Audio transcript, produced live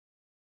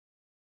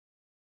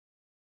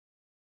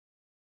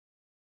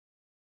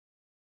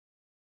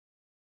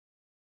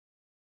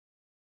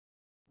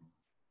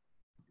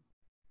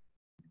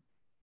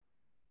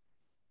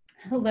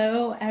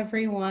Hello,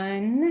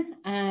 everyone.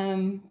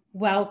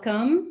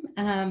 Welcome.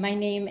 My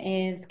name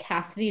is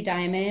Cassidy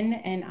Diamond,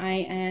 and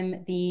I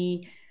am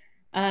the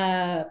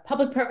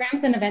Public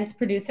Programs and Events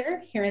Producer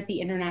here at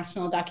the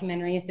International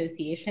Documentary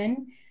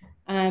Association.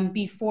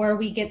 Before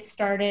we get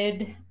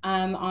started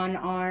on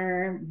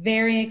our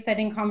very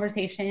exciting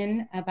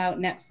conversation about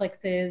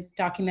Netflix's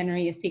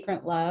documentary A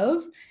Secret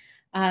Love,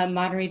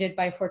 moderated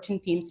by Fortune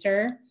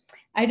Feimster,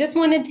 I just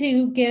wanted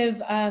to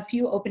give a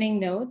few opening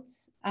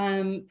notes.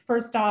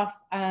 First off,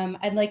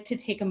 I'd like to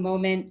take a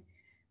moment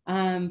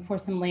for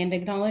some land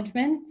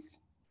acknowledgements.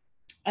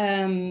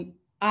 I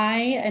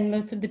and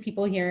most of the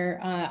people here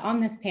on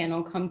this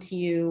panel come to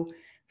you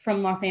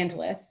from Los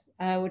Angeles,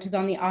 which is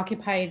on the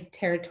occupied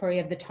territory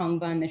of the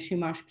Tongva and the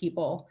Chumash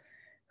people,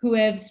 who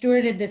have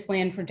stewarded this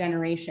land for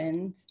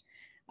generations.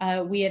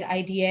 We at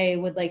IDA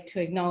would like to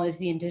acknowledge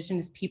the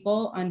indigenous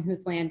people on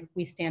whose land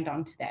we stand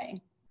on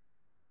today.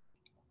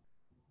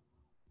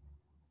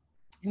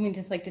 And we'd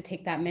just like to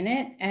take that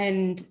minute,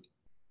 and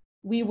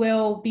we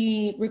will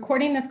be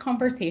recording this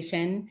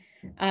conversation.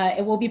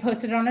 It will be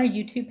posted on our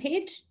YouTube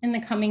page in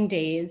the coming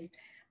days.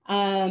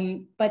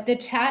 But the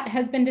chat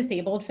has been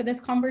disabled for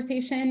this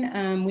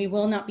conversation. We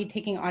will not be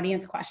taking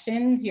audience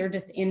questions. You're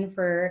just in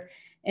for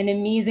an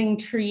amazing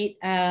treat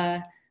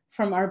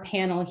from our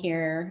panel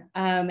here.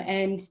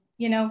 And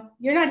you know,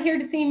 you're not here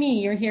to see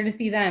me, you're here to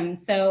see them.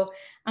 So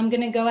I'm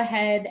gonna go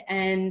ahead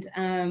and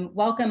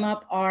welcome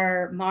up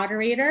our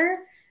moderator,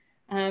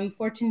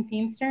 Fortune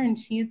Feimster, and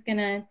she's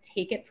gonna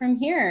take it from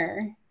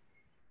here.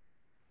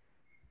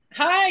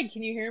 Hi,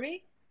 can you hear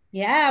me?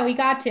 Yeah, we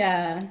got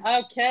you.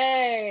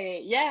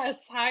 Okay,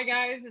 yes. Hi,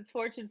 guys. It's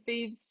Fortune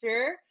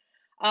Feimster.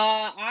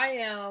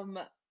 I am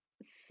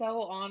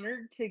so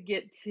honored to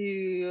get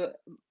to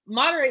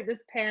moderate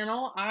this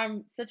panel.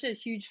 I'm such a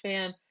huge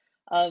fan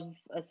of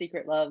A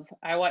Secret Love.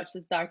 I watched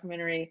this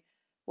documentary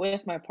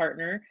with my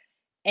partner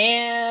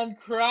and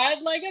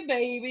cried like a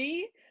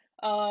baby.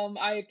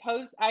 I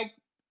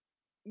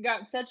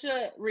got such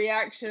a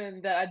reaction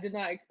that I did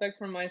not expect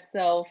from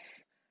myself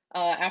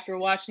after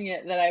watching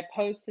it that I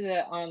posted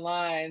it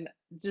online,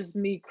 just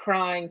me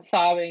crying,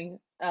 sobbing.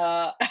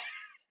 And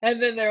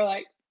then they're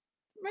like,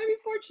 maybe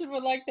Fortune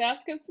would like to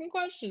ask us some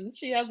questions.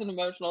 She has an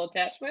emotional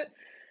attachment.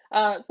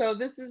 So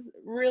this is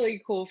really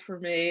cool for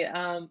me.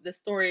 The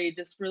story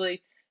just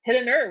really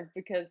hit a nerve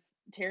because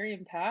Terry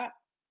and Pat,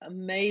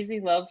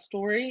 amazing love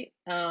story.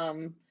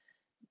 Over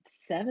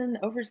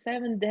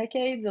 7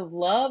 decades of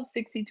love,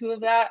 62 of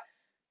that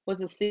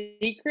was a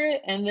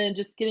secret, and then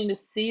just getting to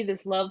see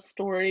this love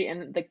story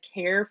and the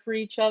care for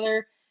each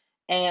other,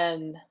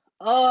 and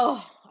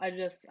oh, I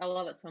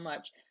love it so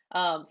much.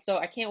 So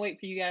I can't wait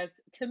for you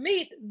guys to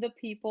meet the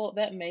people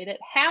that made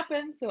it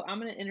happen. So I'm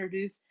going to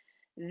introduce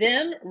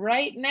them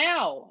right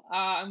now.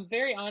 I'm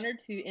very honored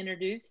to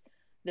introduce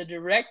the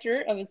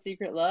director of A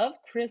Secret Love,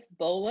 Chris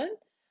Bolan.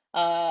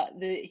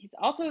 He's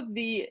also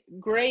the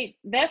great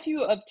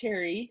nephew of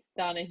Terry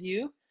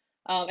Donahue,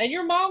 and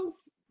your mom's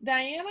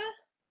Diana,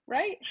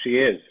 right? She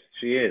is.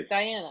 She is.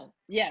 Diana,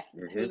 yes,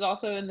 Hmm. who's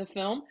also in the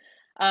film.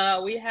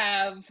 We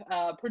have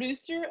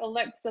producer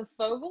Alexa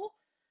Fogel,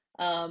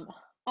 um,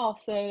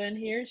 also in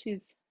here.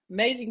 She's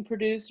amazing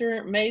producer,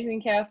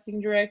 amazing casting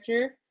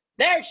director.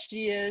 There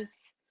she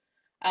is.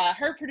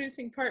 Her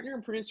producing partner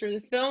and producer of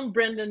the film,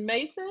 Brendan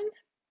Mason.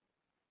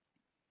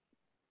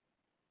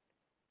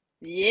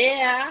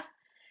 Yeah.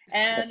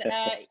 And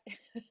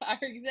our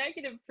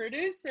executive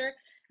producer,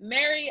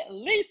 Mary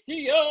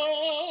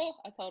Lisio.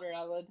 I told her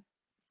I would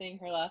sing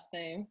her last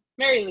name,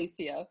 Mary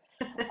Lisio,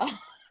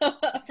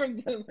 from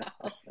Boom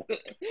House.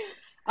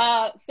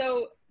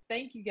 So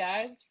thank you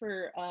guys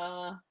for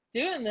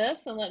doing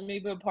this and letting me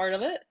be a part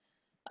of it.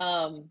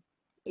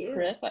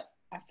 Chris, I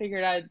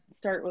figured I'd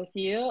start with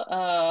you.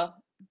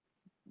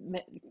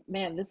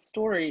 Man, this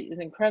story is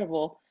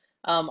incredible.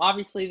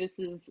 Obviously, this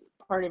is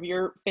part of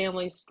your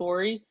family's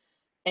story,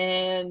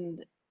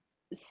 and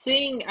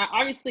seeing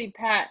obviously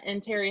Pat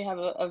and Terry have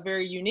a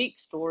very unique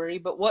story,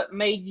 but what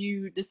made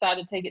you decide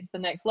to take it to the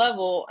next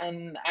level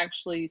and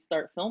actually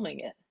start filming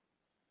it?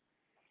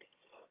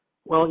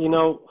 Well,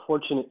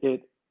 Fortune,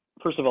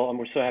 first of all,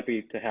 we're so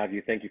happy to have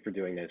you. Thank you for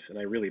doing this, and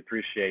I really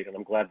appreciate, and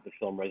I'm glad the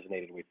film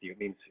resonated with you.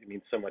 It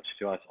means so much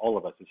to us, all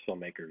of us as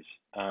filmmakers.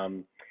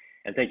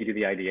 And thank you to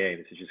the IDA.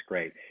 This is just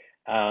great.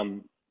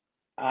 In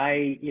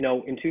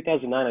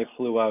 2009, I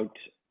flew out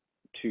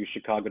to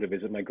Chicago to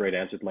visit my great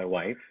aunts with my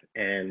wife,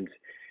 and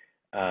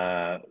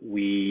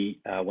we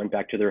went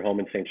back to their home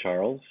in St.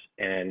 Charles,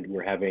 and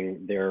we're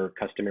having their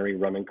customary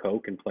rum and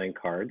coke and playing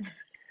cards.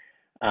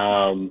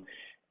 Um,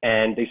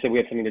 and they said, we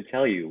have something to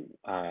tell you.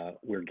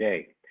 We're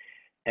gay.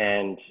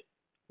 And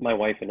my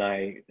wife and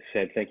I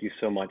said, thank you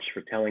so much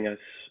for telling us.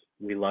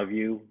 We love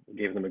you. We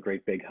gave them a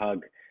great big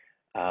hug.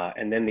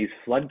 And then these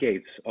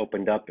floodgates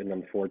opened up in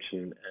them,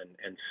 Fortune,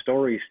 and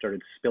stories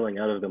started spilling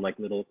out of them like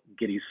little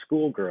giddy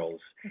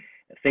schoolgirls,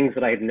 things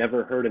that I had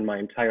never heard in my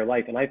entire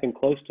life. And I've been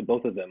close to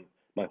both of them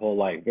my whole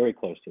life, very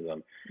close to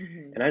them.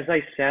 Mm-hmm. And as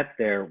I sat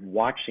there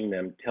watching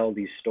them tell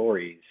these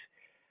stories,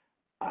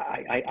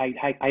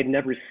 I'd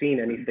never seen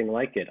anything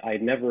like it.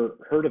 I'd never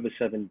heard of a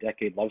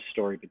 7-decade love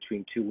story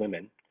between two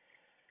women.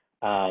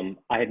 I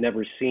had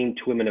never seen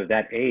two women of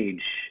that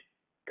age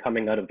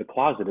coming out of the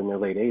closet in their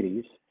late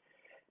 80s.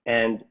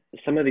 And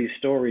some of these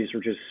stories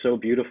were just so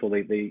beautiful.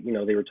 They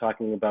were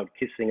talking about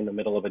kissing in the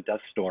middle of a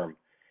dust storm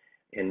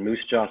in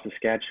Moose Jaw,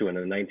 Saskatchewan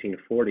in the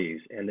 1940s,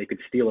 and they could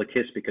steal a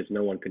kiss because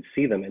no one could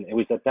see them. And it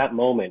was at that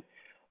moment,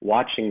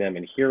 watching them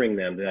and hearing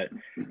them, that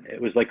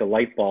it was like a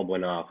light bulb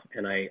went off,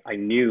 and I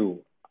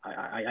knew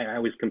I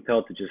was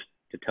compelled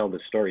to tell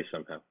this story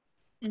somehow.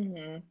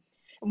 Mm-hmm.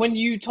 When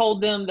you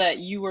told them that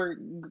you were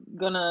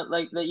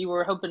that you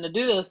were hoping to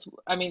do this,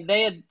 I mean,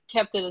 they had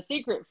kept it a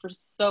secret for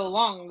so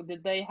long.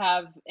 Did they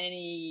have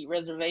any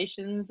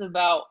reservations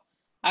about,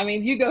 I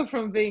mean, you go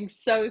from being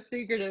so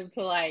secretive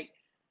to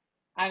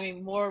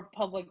more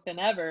public than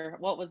ever.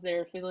 What was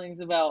their feelings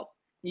about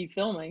you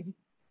filming?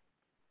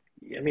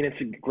 I mean, it's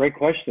a great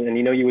question. And,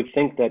 you would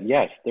think that,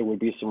 yes, there would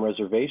be some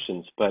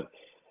reservations, but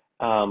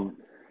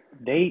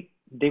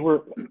they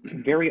were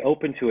very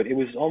open to it. It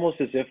was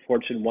almost as if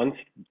Fortune, once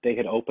they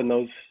had opened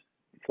those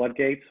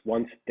floodgates,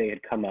 once they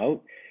had come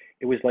out,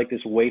 it was like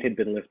this weight had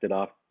been lifted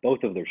off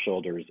both of their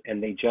shoulders,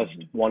 and they just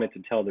wanted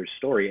to tell their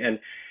story. And,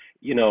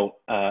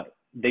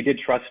 they did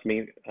trust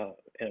me,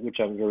 which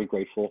I'm very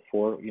grateful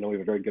for. We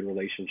have a very good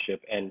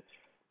relationship. And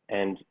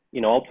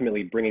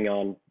ultimately bringing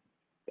on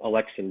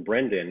Alexa and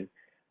Brendan,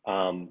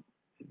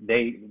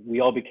 we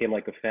all became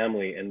like a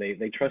family, and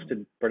they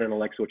trusted Brendan and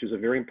Alexa, which is a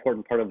very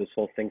important part of this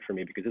whole thing for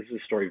me, because this is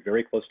a story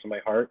very close to my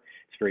heart.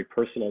 It's very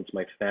personal. It's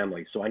my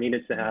family. So I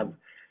needed to have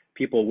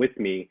people with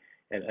me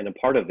and a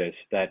part of this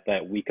that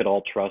we could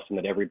all trust, and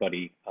that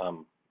everybody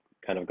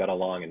kind of got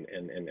along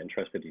and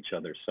trusted each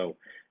other. So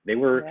they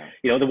were,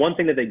 the one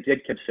thing that they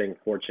did keep saying,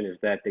 Fortune, is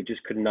that they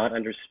just could not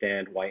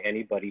understand why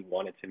anybody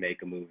wanted to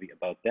make a movie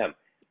about them.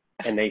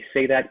 And they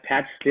say that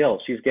Pat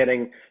still, she's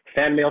getting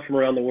fan mail from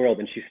around the world,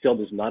 and she still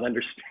does not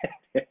understand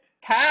it.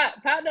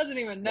 Pat doesn't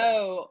even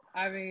know.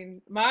 I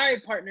mean, my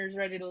partner's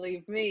ready to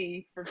leave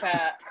me for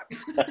Pat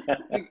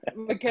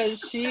because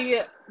she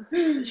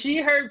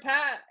heard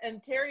Pat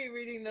and Terry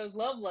reading those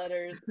love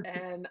letters,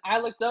 and I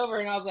looked over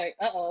and I was like,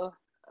 uh-oh,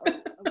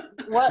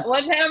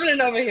 what's happening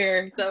over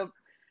here? So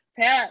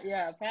Pat's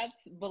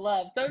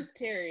beloved. So is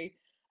Terry,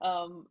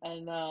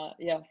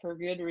 for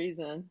good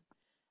reason.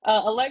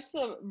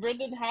 Alexa,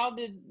 Brendan, how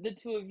did the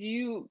two of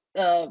you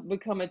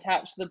become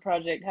attached to the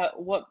project?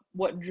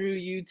 What drew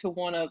you to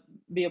want to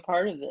be a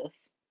part of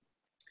this?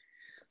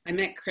 I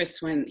met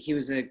Chris when he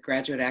was a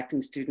graduate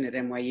acting student at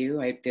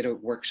NYU. I did a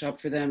workshop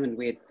for them, and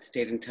we had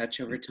stayed in touch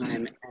over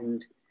time.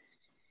 And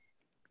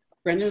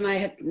Brendan and I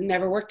had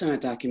never worked on a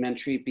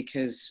documentary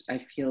because I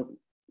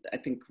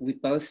think we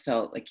both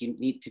felt like you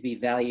need to be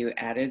value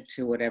added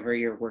to whatever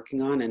you're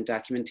working on, and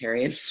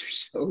documentarians are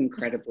so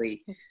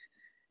incredibly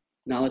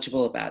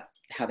knowledgeable about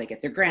how they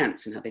get their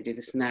grants and how they do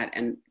this and that.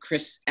 And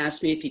Chris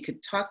asked me if he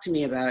could talk to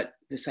me about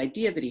this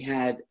idea that he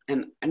had.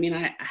 And I mean,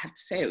 I have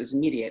to say it was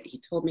immediate. He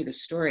told me the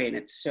story, and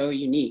it's so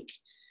unique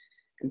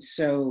and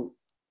so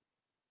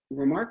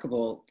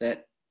remarkable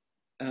that,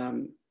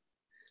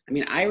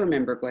 I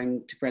remember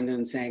going to Brendan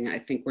and saying, I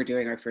think we're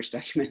doing our first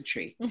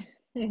documentary.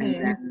 And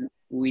then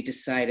we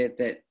decided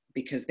that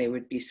because they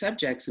would be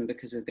subjects, and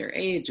because of their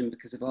age, and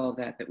because of all of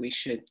that, that we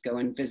should go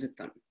and visit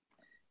them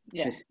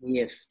to see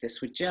if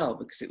this would gel,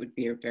 because it would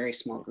be a very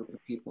small group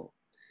of people.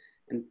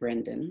 And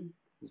Brendan.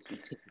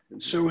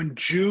 So in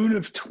June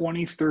of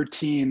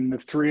 2013, the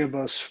three of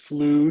us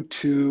flew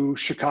to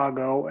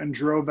Chicago and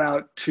drove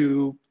out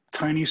to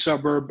tiny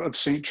suburb of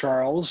St.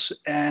 Charles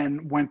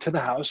and went to the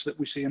house that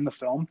we see in the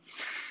film.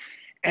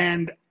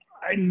 And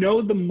I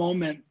know the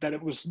moment that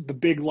it was the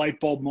big light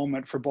bulb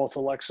moment for both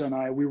Alexa and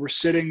I. We were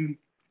sitting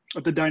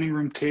at the dining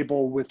room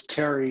table with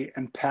Terry,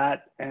 and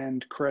Pat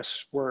and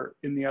Chris were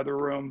in the other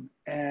room,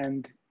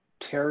 and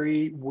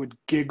Terry would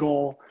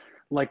giggle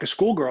like a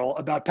schoolgirl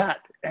about Pat.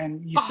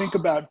 And you think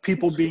about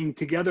people being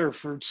together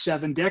for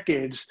 7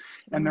 decades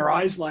and their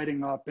eyes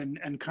lighting up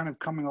and kind of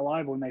coming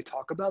alive when they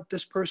talk about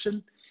this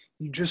person.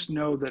 You just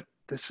know that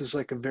this is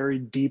like a very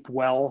deep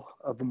well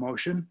of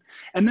emotion.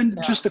 And then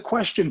just the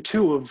question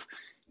too of,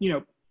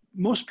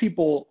 most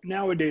people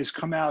nowadays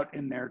come out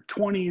in their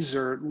 20s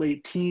or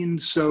late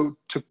teens. So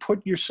to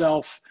put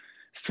yourself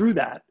through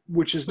that,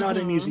 which is not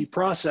an easy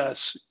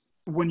process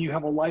when you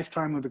have a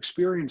lifetime of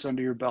experience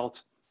under your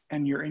belt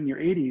and you're in your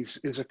 80s,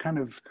 is a kind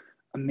of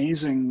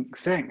amazing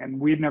thing. And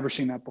we had never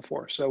seen that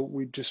before. So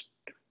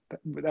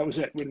that was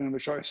it. We didn't have a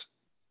choice.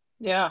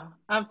 Yeah,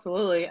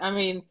 absolutely. I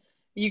mean,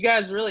 you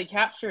guys really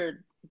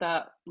captured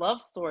that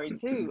love story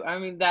too. I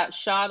mean, that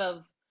shot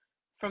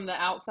from the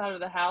outside of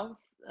the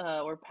house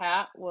where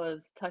Pat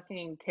was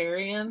tucking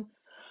Terry in.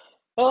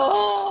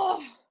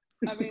 Oh,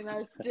 I mean,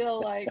 I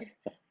still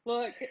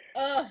look,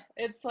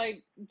 it's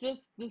like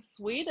just the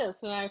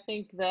sweetest. And I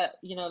think that,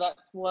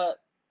 that's what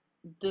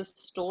this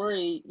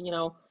story,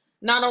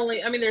 not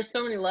only, I mean, there's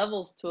so many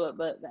levels to it,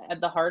 but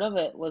at the heart of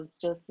it was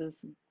just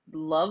this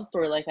love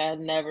story like I had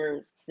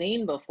never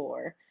seen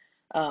before,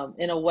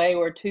 in a way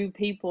where two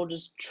people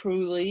just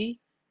truly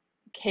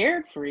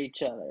cared for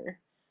each other.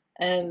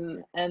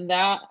 And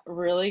that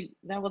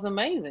was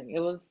amazing. It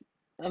was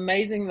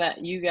amazing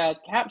that you guys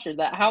captured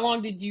that. How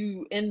long did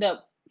you end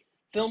up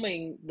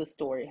filming the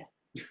story,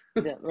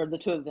 or the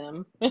two of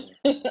them?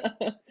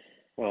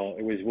 Well,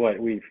 it was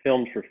we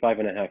filmed for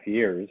 5.5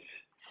 years,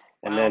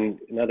 and then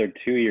another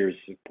 2 years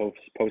of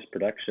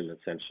post-production,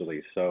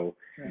 essentially. So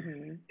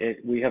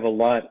we have a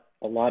lot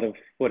of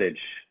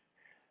footage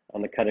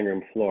on the cutting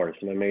room floor,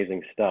 some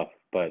amazing stuff.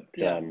 But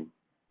it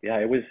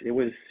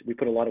was we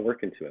put a lot of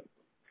work into it.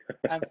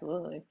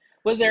 Absolutely.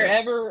 Was there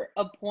ever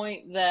a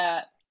point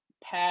that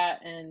Pat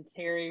and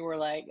Terry were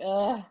like,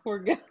 we're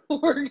good,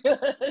 we're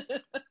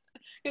good?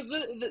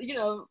 Because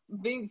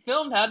being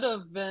filmed had to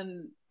have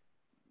been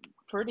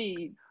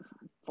pretty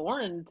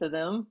foreign to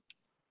them.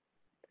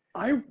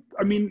 I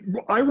mean,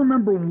 I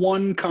remember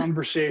one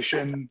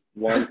conversation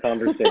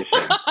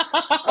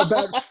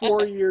about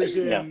 4 years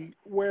in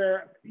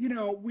where,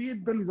 we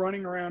had been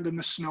running around in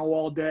the snow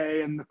all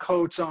day, and the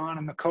coats on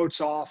and the coats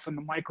off and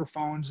the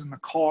microphones in the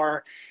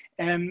car.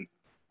 And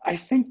I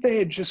think they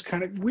had just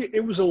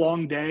it was a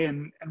long day,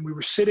 and we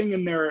were sitting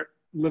in their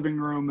living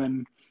room,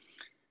 and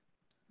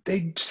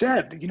they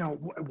said,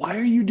 why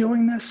are you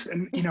doing this?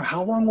 And,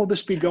 how long will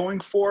this be going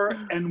for?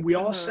 And we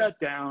all sat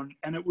down,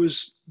 and it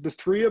was the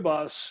three of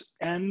us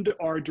and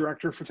our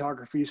director of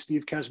photography,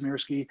 Steve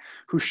Kazmierski,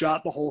 who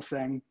shot the whole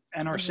thing,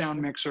 and our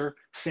sound mixer,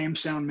 same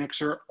sound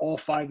mixer, all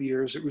 5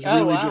 years. It was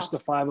really just the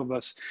five of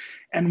us.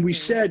 And we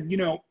said,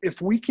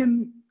 if we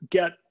can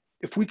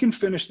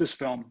finish this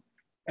film,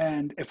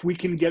 and if we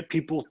can get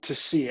people to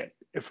see it,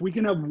 if we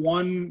can have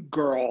one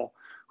girl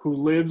who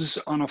lives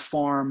on a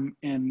farm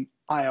in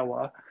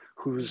Iowa,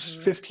 who's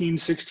 15,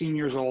 16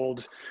 years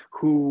old,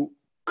 who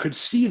could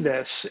see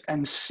this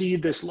and see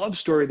this love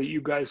story that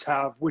you guys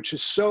have, which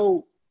is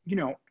so,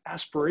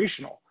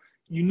 aspirational.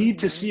 You need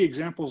to see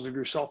examples of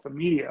yourself in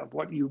media, of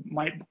what you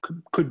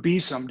could be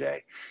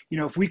someday.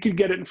 If we could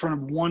get it in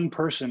front of one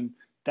person,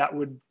 that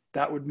would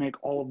make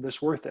all of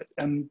this worth it.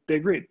 And they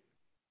agreed.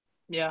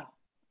 Yeah.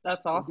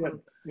 That's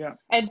awesome. Yeah.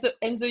 And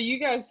so you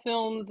guys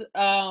filmed,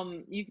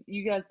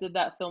 you guys did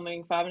that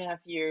filming 5.5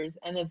 years.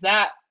 And is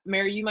that,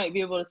 Mary, you might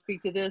be able to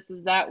speak to this.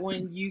 Is that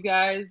when you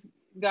guys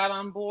got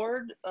on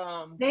board?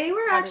 They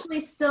were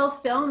actually still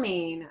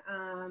filming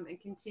and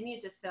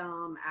continued to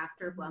film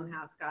after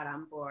Blumhouse got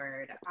on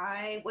board.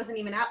 I wasn't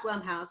even at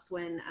Blumhouse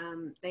when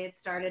they had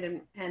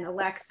started, and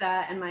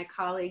Alexa and my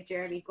colleague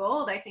Jeremy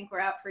Gold, I think, were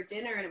out for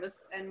dinner,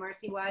 and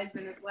Marcy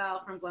Wiseman as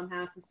well from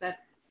Blumhouse, and said,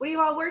 what are you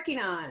all working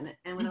on?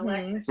 And when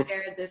Alexa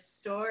shared this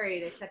story,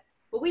 they said,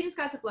 well, we just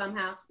got to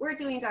Blumhouse. We're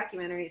doing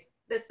documentaries.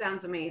 This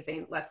sounds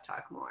amazing. Let's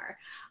talk more.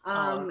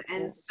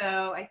 And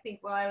so I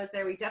think while I was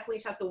there, we definitely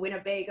shot the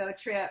Winnebago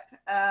trip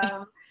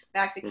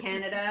back to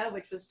Canada,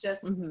 which was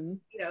just,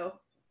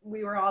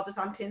 we were all just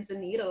on pins and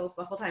needles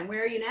the whole time.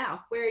 Where are you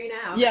now? Where are you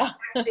now? Yeah.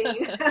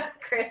 Texting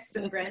Chris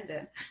and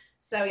Brendan.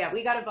 So yeah,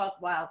 we got involved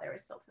while they were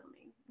still filming.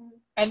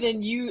 And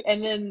then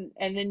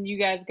you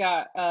guys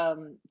got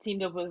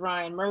teamed up with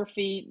Ryan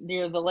Murphy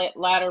near the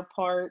latter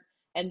part.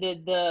 And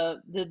did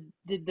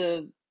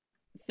the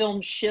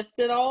film shift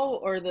at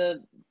all, or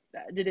did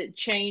it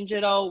change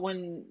at all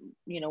when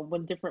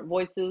different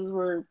voices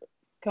were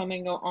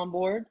coming on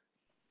board?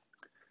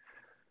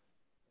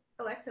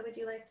 Alexa, would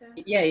you like to?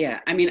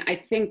 Yeah. I mean, I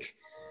think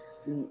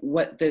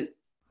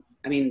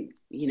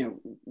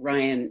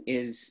Ryan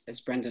is, as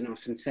Brendan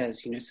often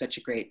says, such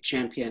a great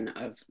champion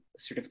of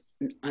sort of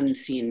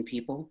unseen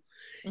people.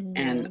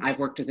 And I've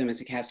worked with him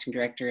as a casting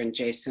director, and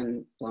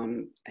Jason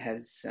Blum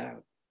has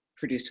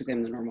produced with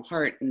him The Normal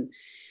Heart. And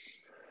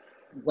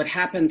what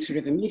happened sort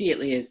of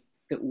immediately is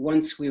that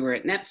once we were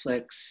at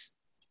Netflix,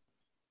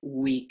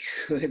 we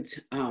could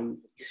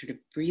sort of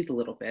breathe a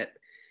little bit.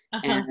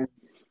 And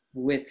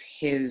with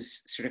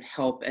his sort of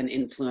help and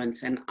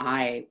influence,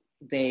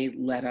 they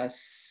let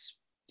us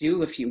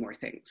do a few more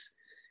things,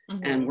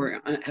 and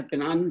have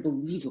been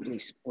unbelievably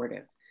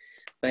supportive.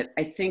 But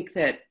I think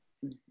that,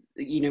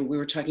 we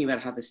were talking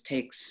about how this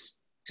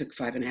took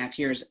 5.5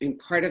 years. I mean,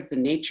 part of the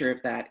nature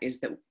of that is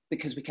that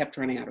because we kept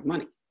running out of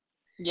money.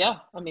 Yeah,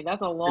 I mean,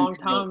 that's a long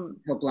time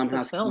until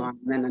Blumhouse came on,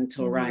 and then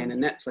until Ryan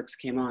and Netflix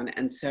came on.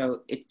 And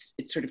so it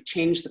sort of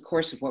changed the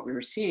course of what we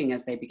were seeing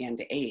as they began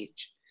to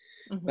age.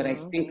 But I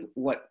think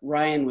what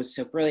Ryan was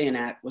so brilliant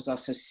at was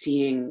also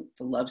seeing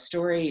the love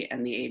story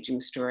and the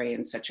aging story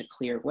in such a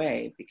clear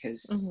way,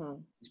 because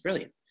he's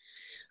brilliant.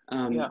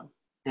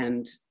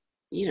 And,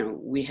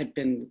 we had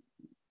been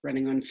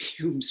running on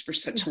fumes for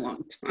such a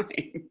long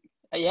time.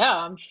 Yeah,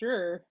 I'm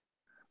sure.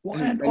 Well,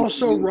 and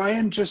also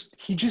Ryan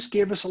just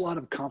gave us a lot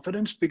of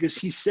confidence, because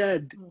he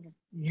said,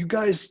 you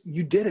guys,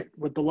 you did it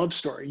with the love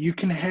story. You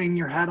can hang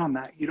your hat on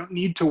that. You don't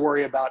need to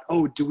worry about,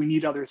 do we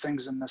need other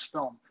things in this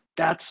film?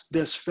 That's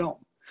this film.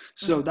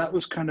 So that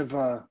was kind of,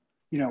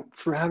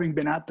 for having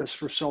been at this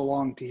for so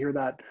long, to hear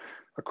that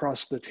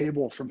across the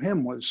table from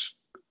him was,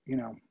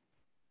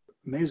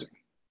 amazing.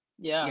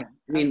 Yeah.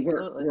 I mean,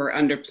 we're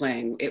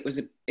underplaying.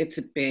 It's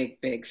a big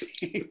thing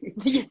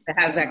to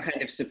have that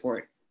kind of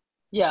support.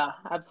 Yeah,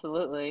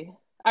 absolutely.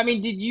 I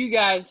mean, did you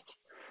guys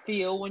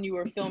feel when you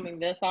were filming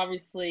this?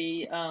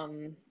 Obviously,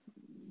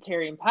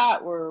 Terry and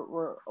Pat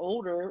were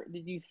older.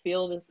 Did you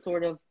feel this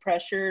sort of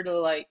pressure to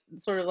like,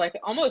 sort of like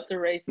almost a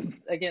race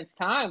against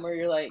time, where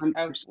you're like,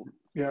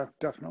 yeah,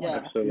 definitely.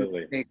 Yeah.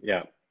 Absolutely.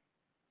 Yeah.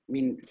 I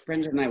mean,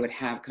 Brenda and I would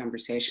have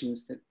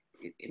conversations that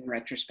in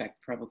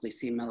retrospect probably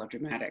seem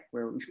melodramatic,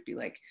 where we'd be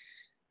like,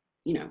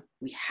 you know,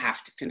 we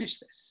have to finish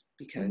this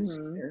because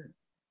they're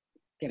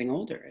getting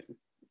older. And,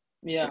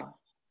 yeah.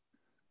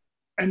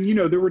 And, you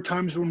know, there were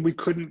times when we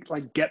couldn't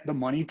like get the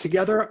money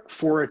together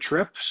for a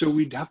trip. So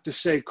we'd have to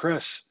say,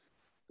 Chris,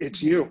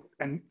 it's you.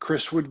 And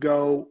Chris would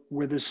go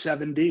with his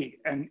 7D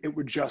and it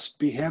would just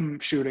be him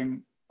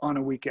shooting on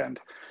a weekend.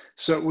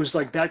 So it was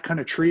like that kind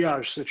of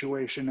triage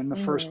situation in the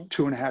first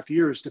 2.5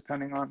 years,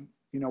 depending on,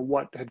 you know,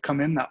 what had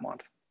come in that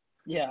month.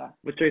 Yeah.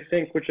 Which I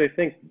think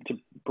to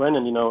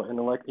Brennan, you know, and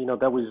like, you know,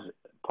 that was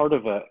part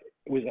of it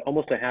was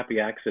almost a happy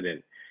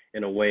accident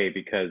in a way,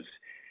 because,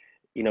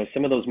 you know,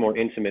 some of those more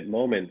intimate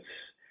moments,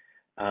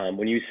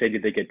 when you say,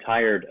 did they get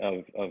tired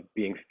of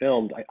being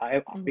filmed?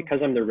 I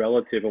because I'm their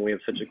relative and we have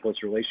such a close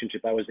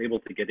relationship, I was able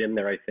to get in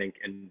there, I think,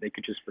 and they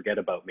could just forget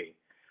about me.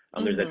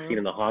 There's that scene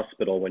in the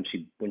hospital when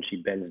she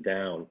bends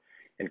down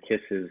and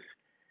kisses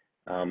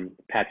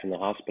Pat's in the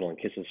hospital and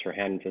kisses her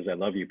hand and says, "I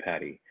love you,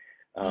 Patty."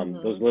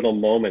 Those little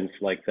moments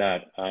like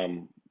that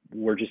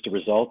were just a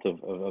result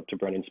of to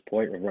Brennan's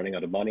point, of running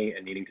out of money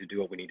and needing to do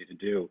what we needed to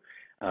do,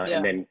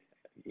 and then,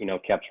 you know,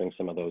 capturing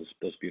some of those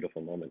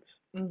beautiful moments.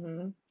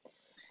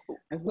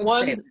 I will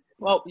say,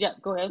 well, yeah,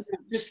 go ahead.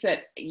 Just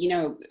that, you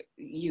know,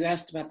 you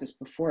asked about this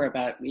before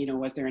about, you know,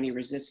 was there any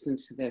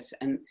resistance to this?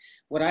 And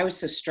what I was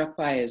so struck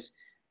by is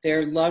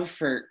their love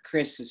for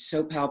Chris is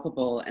so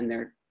palpable, and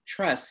their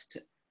trust.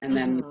 And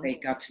then they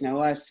got to know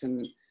us,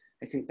 and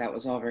I think that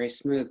was all very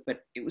smooth.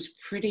 But it was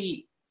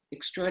pretty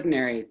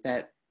extraordinary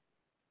that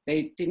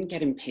they didn't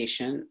get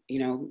impatient, you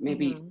know,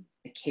 maybe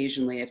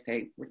occasionally if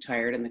they were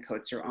tired and the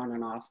coats are on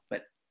and off,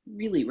 but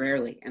really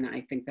rarely. And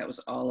I think that was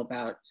all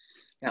about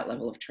that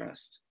level of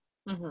trust.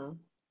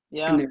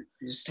 Yeah. And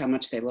just how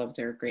much they love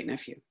their great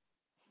nephew.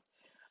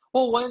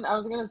 Well, I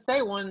was going to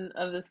say, one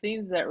of the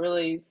scenes that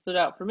really stood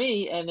out for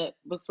me, and it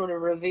was sort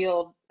of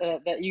revealed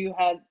that you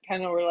had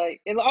kind of were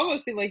like, it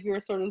almost seemed like you were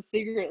sort of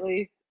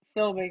secretly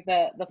filming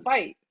the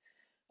fight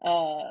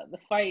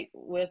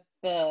with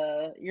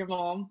your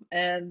mom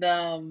and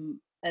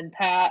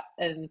Pat,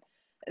 and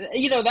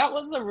you know, that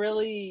was a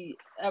really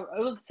it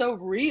was so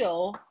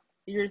real.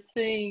 You're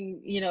seeing,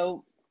 you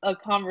know, a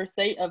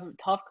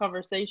tough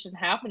conversation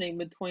happening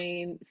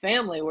between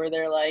family, where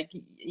they're like,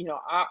 you know,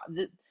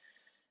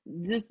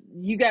 this,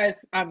 you guys,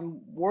 I'm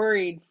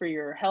worried for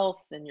your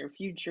health and your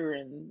future,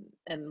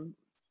 and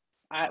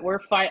we're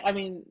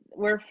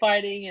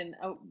fighting. And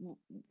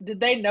did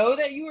they know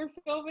that you were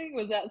filming?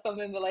 Was that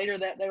something later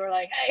that they were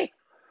like, hey?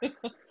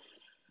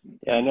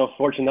 Yeah, no,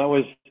 Fortune,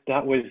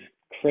 that was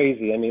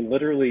crazy. I mean,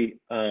 literally,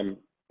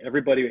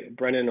 everybody,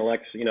 Brennan,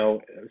 Alex, you know,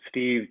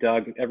 Steve,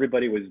 Doug,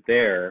 everybody was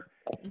there,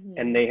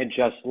 and they had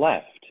just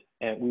left,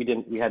 and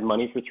we had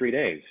money for 3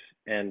 days.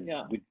 And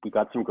we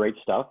got some great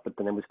stuff, but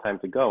then it was time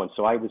to go. And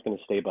so I was going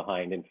to stay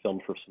behind and film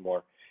for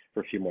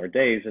a few more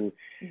days. And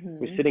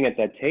was sitting at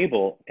that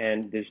table,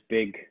 and this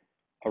big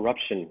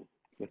eruption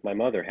with my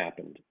mother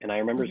happened. And I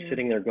remember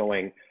sitting there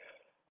going,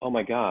 oh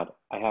my God,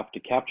 I have to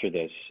capture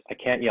this. I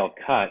can't yell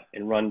cut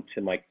and run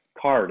to my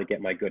car to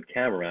get my good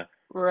camera.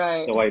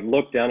 Right. So I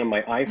looked down and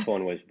my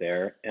iPhone was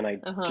there, and I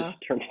just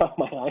turned off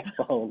my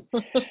iPhone,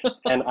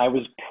 and I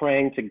was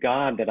praying to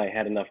God that I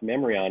had enough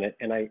memory on it,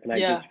 and I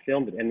just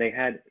filmed it, and they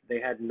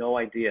had no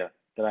idea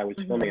that I was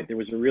filming it. There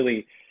was a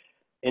really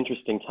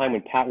interesting time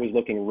when Pat was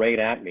looking right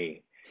at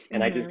me,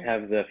 and I just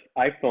have the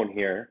iPhone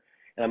here,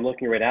 and I'm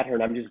looking right at her,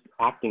 and I'm just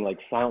acting like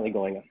silently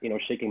going, you know,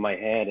 shaking my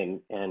head,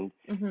 and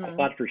I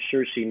thought for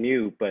sure she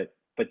knew, but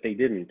they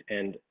didn't.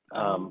 And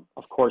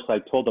of course, I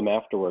told them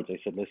afterwards. I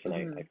said, listen,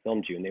 I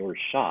filmed you, and they were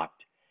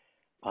shocked.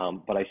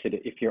 But I said,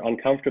 if you're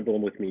uncomfortable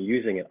with me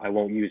using it, I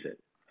won't use it.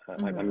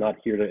 I'm not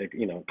here to,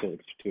 you know, to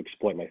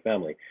exploit my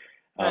family.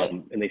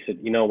 And they said,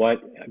 you know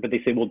what? But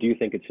they said, well, do you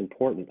think it's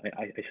important?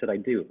 I said, I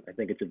do. I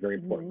think it's a very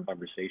important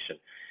conversation.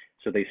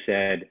 So they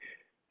said,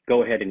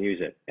 go ahead and use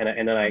it.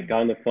 And then I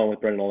got on the phone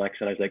with Brendan and Alexa,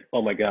 and I was like,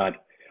 oh my God,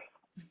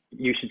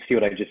 you should see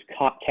what I just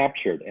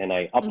captured. And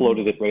I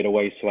uploaded it right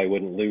away so I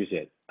wouldn't lose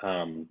it.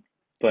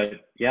 But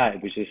yeah,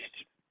 it was just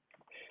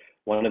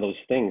one of those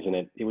things, and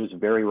it was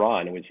very raw,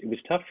 and it was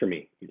tough for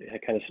me.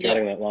 Kind of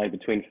straddling that line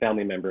between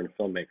family member and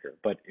filmmaker,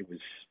 but it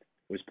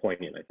was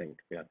poignant, I think.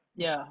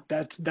 Yeah.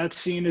 That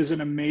scene is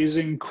an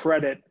amazing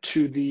credit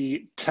to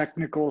the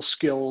technical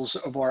skills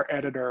of our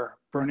editor,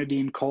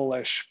 Bernadine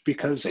Kolish,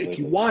 because if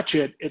you watch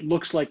it, it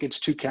looks like it's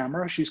two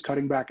cameras. She's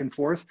cutting back and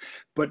forth,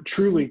 but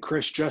truly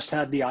Chris just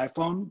had the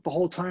iPhone the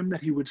whole time,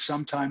 that he would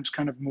sometimes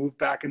kind of move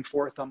back and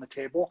forth on the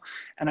table.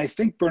 And I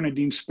think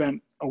Bernadine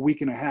spent a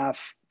week and a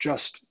half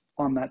just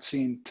on that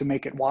scene to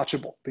make it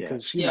watchable,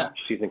 because you know,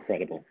 she's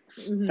incredible.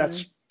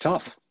 That's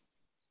tough.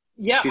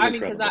 Yeah, she's I mean,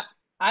 because incredible.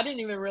 I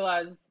didn't even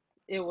realize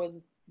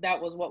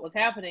that was what was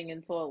happening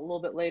until a little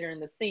bit later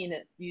in the scene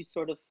that you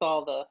sort of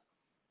saw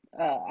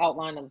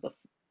outline of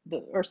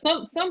or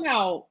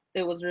somehow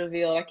it was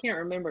revealed. I can't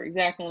remember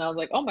exactly, and I was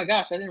like, oh my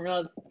gosh, I didn't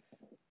realize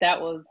that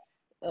was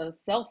a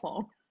cell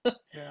phone.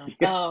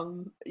 Yeah.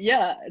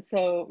 Yeah,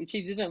 so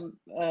she did an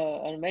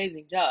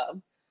amazing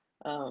job.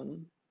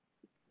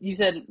 You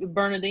said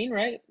Bernadine,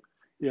 right?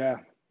 Yeah.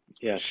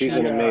 Yeah, she's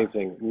an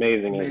amazing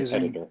amazing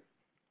editor.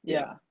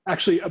 Yeah.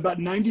 Actually, about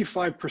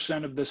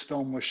 95% of this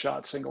film was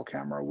shot single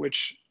camera,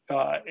 which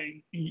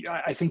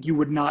I think you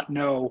would not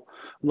know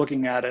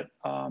looking at it,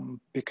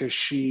 because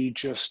she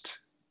just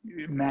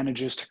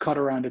manages to cut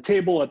around a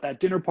table at that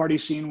dinner party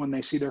scene when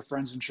they see their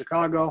friends in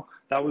Chicago.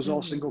 That was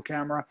all single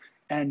camera.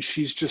 And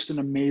she's just an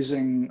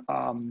amazing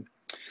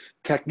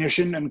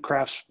technician and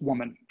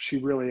craftswoman. She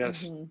really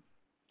is.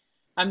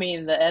 I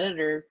mean, the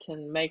editor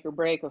can make or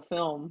break a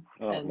film.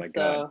 Oh my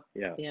God.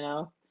 Yeah. You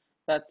know,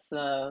 that's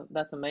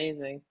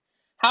amazing.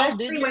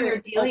 Especially when you're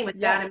dealing with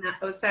that amount.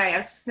 Oh, sorry. I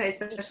was just saying,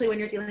 especially when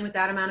you're dealing with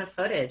that amount of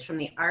footage, from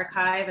the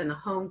archive and the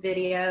home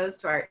videos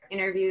to our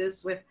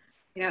interviews with,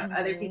 you know,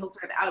 other people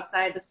sort of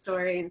outside the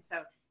story. And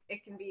so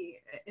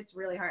it's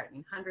really hard. I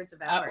mean, hundreds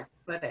of hours of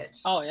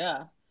footage. Oh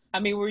yeah. I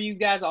mean, were you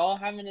guys all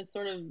having to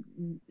sort of,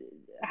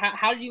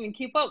 how did you even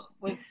keep up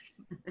with,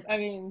 I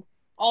mean,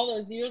 all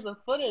those years of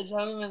footage?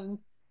 I don't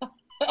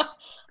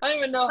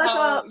even know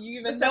how you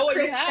even know what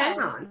you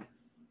had.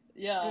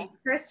 Yeah. I mean,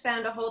 Chris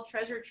found a whole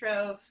treasure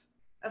trove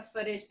of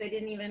footage they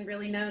didn't even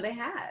really know they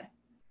had.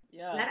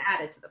 Yeah. And that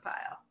added to the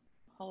pile.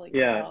 Holy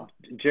cow.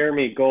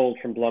 Jeremy Gold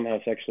from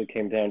Blumhouse actually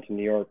came down to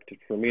New York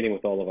for a meeting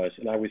with all of us,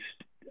 and I was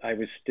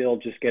still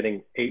just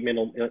getting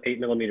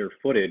 8mm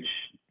footage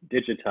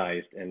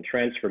digitized and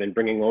transferred, and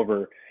bringing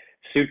over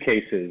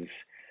suitcases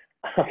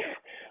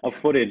of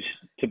footage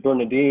to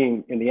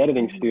Bernadine in the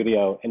editing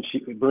studio, and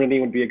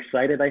Bernadine would be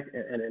excited,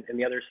 and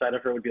the other side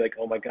of her would be like,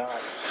 "Oh my God,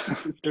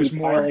 there's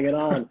more. Piling it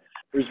on.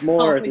 There's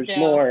more. There's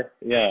more."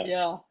 Yeah.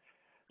 Yeah.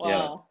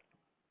 Wow.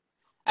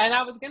 Yeah. And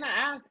I was gonna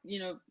ask, you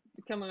know,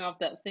 coming off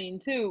that scene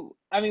too,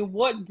 I mean,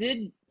 what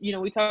did, you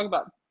know, we talk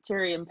about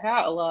Terry and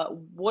Pat a lot.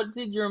 What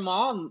did your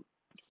mom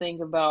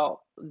think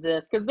about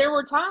this? Because there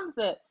were times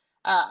that,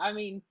 I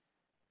mean,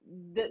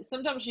 that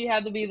sometimes she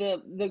had to be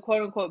the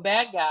quote unquote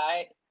bad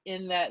guy,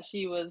 in that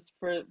she was,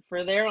 for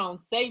their own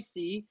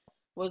safety,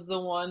 was the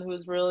one who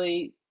was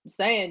really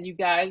saying, you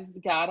guys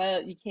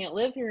you can't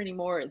live here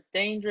anymore. It's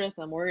dangerous.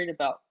 I'm worried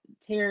about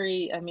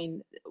Terry. I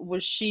mean,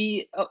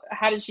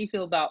 how did she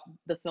feel about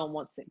the film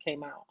once it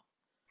came out?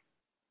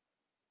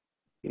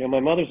 You know,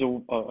 my mother's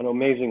an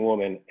amazing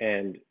woman,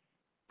 and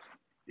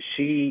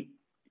she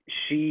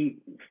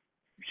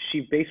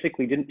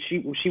basically didn't,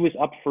 she was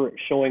up for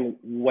showing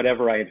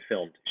whatever I had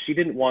filmed. She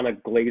didn't want to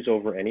glaze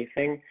over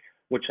anything,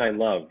 which I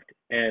loved.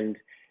 And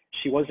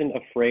she wasn't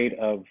afraid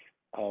of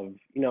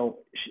you know,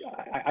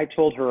 I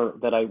told her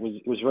that it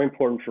was very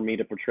important for me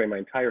to portray my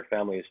entire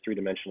family as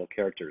three-dimensional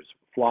characters,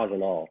 flaws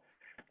and all.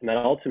 And that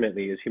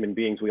ultimately, as human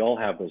beings, we all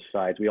have those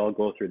sides. We all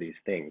go through these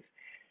things.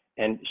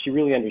 And she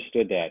really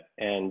understood that.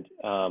 And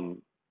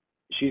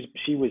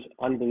she was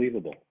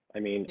unbelievable. I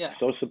mean,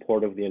 so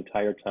supportive the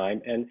entire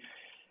time. And,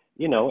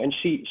 you know, and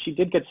she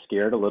did get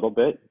scared a little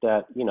bit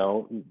that, you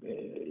know,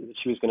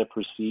 she was going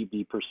to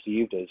be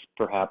perceived as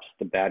perhaps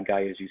the bad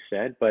guy, as you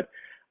said. But,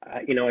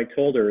 you know, I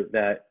told her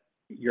that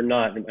you're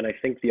not. And I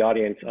think the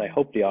audience, I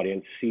hope the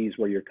audience sees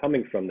where you're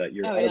coming from, that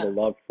you're out of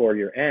the love for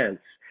your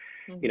aunts.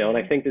 You know, and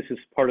I think this is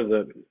part of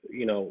the,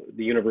 you know,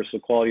 the universal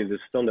quality of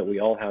this film, that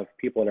we all have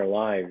people in our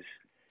lives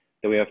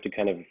that we have to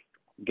kind of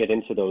get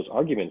into those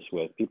arguments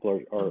with. People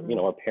are you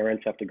know, our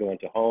parents have to go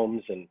into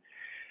homes, and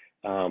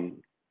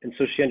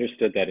so she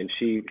understood that, and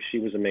she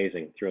was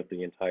amazing throughout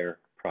the entire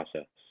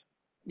process.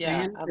 Yeah,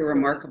 Diane's a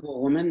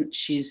remarkable woman.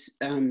 She's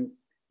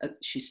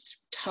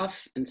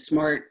tough and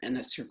smart and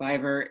a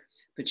survivor,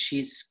 but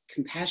she's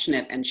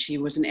compassionate, and she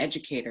was an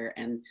educator,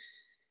 and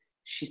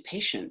she's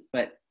patient.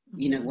 But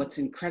you know, what's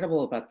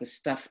incredible about the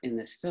stuff in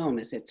this film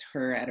is it's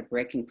her at a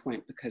breaking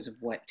point because of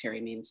what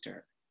Terry means to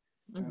her.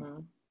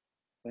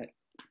 But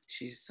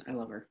I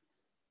love her.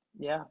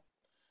 Yeah.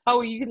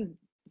 Oh, you can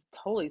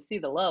totally see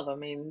the love. I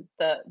mean,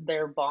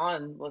 their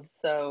bond was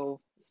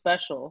so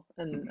special,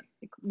 and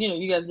you know,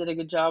 you guys did a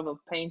good job of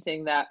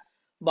painting that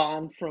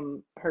bond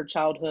from her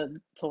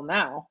childhood till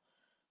now.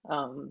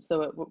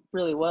 So it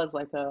really was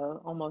like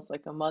almost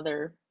like a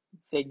mother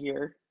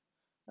figure.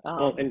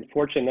 Well, and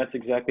Fortune, that's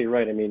exactly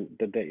right. I mean,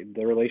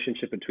 the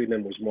relationship between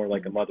them was more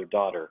like a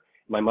mother-daughter.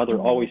 My mother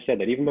always said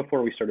that, even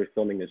before we started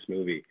filming this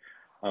movie.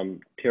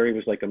 Terry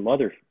was like a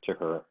mother to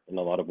her in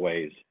a lot of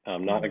ways,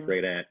 not a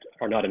great aunt,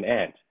 or not an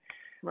aunt.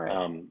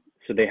 Right.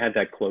 So they had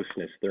that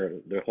closeness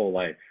their whole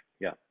life.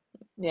 Yeah.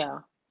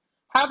 Yeah.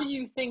 How do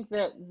you think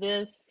that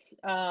this,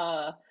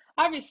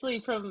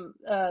 obviously from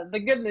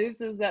the good news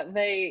is that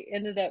they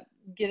ended up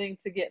getting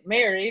to get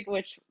married,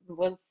 which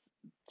was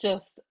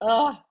just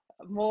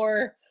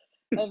more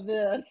of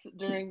this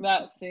during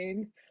that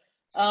scene.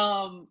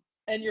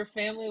 And your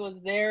family was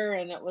there,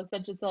 and it was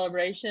such a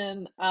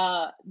celebration.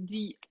 I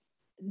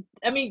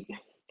mean,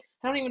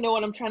 I don't even know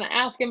what I'm trying to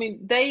ask. I mean,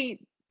 they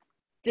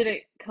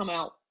didn't come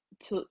out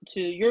to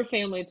your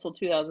family until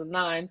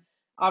 2009.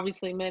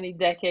 obviously many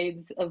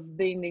decades of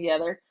being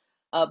together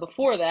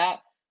before that.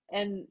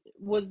 And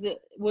was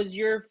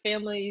your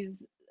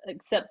family's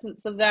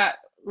acceptance of that,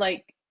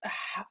 like,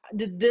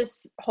 did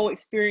this whole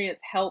experience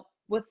help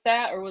with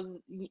that, or was,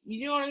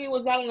 you know what I mean?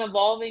 Was that an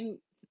evolving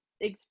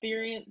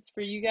experience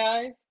for you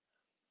guys?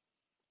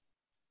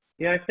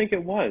 Yeah, I think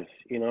it was.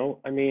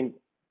 I mean,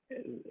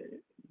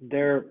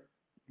 the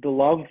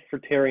love for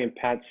Terry and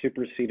Pat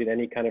superseded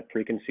any kind of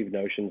preconceived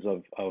notions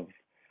of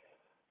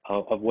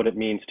what it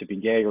means to be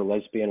gay or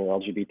lesbian or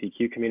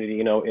LGBTQ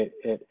community.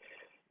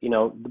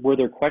 Were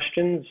there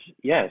questions?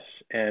 Yes,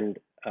 and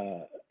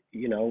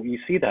you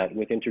see that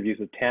with interviews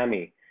with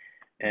Tammy,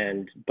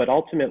 but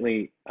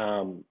ultimately,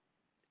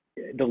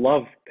 the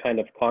love kind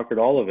of conquered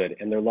all of it,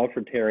 and their love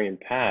for Terry and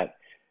Pat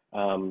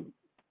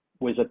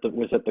was at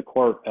the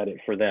core at it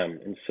for them.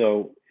 And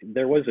so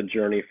there was a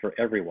journey for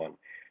everyone,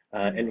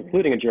 and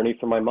including a journey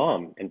for my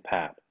mom and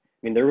Pat. I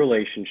mean, their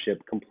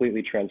relationship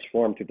completely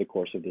transformed through the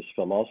course of this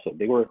film. Also,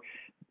 they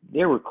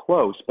were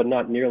close, but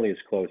not nearly as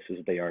close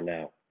as they are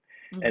now.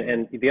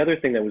 And the other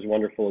thing that was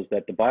wonderful is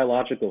that the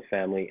biological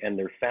family and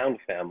their found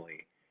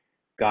family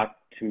got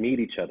to meet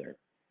each other.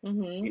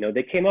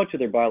 They came out to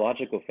their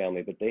biological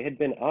family, but they had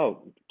been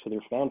out to their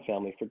found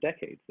family for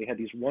decades. They had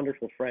these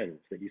wonderful friends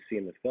that you see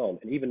in the film,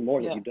 and even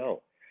more that you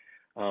don't.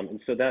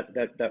 And so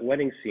that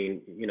wedding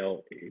scene,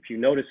 if you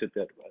notice it,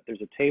 that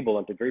there's a table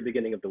at the very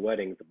beginning of the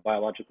wedding. The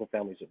biological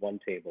family's at one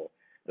table,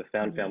 the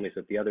found family's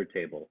at the other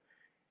table,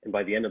 and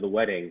by the end of the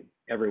wedding,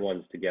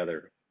 everyone's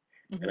together.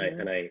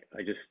 And I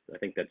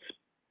think that's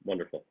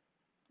wonderful.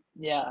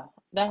 Yeah,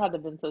 that had to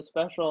have been so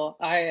special.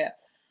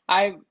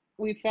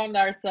 We found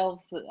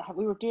ourselves,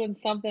 we were doing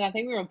something, I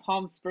think we were in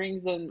Palm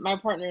Springs, and my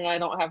partner and I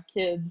don't have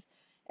kids,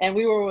 and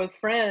we were with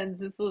friends.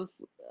 This was,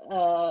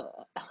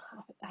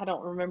 I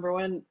don't remember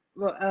when,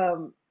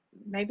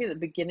 maybe the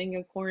beginning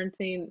of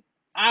quarantine.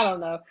 I don't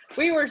know.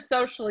 We were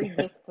socially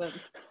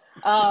distanced,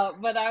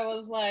 but I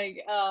was like,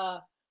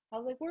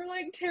 we're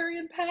like Terry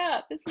and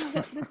Pat. This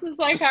is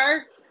like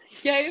our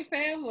gay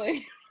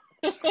family.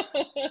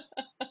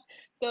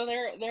 So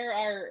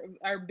they're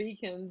our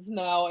beacons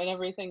now in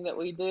everything that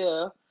we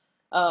do.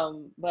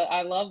 But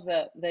I love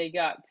that they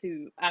got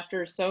to,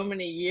 after so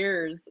many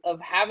years of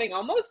having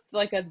almost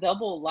like a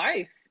double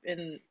life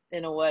in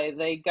a way,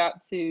 they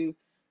got to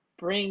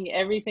bring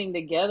everything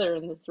together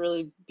in this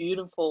really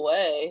beautiful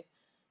way.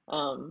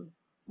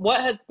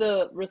 What has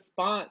the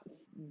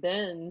response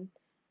been?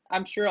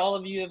 I'm sure all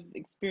of you have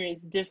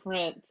experienced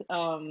different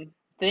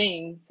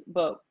things,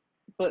 but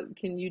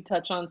can you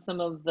touch on some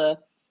of the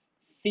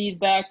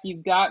feedback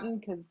you've gotten?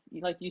 Because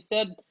like you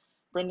said,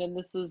 Brendan,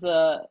 this is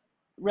a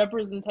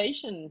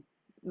representation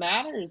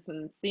matters,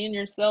 and seeing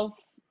yourself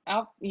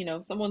out,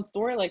 someone's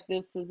story like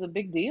this is a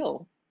big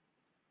deal.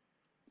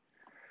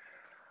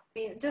 I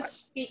mean,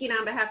 just speaking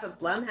on behalf of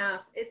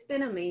Blumhouse, it's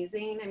been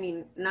amazing. I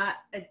mean, not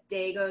a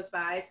day goes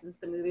by since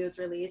the movie was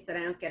released that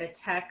I don't get a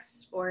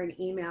text or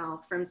an email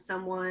from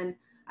someone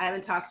I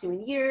haven't talked to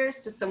in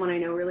years, to someone I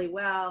know really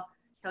well,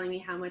 telling me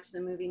how much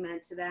the movie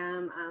meant to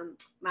them.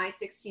 My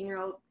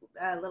 16-year-old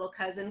little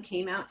cousin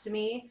came out to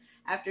me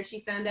after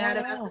she found out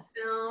about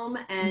the film,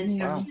 and she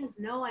has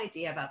no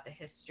idea about the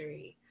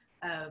history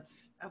of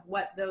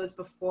what those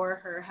before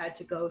her had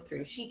to go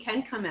through. She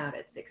can come out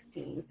at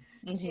 16.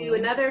 To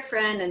another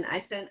friend, and I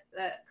sent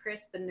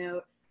Chris the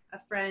note, a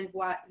friend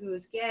who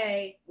was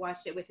gay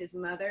watched it with his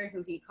mother,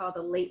 who he called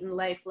a late in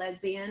life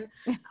lesbian.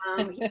 He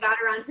got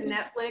her onto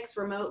Netflix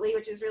remotely,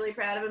 which he was really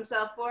proud of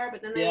himself for,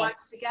 but then they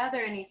watched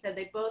together, and he said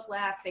they both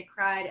laughed, they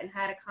cried, and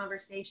had a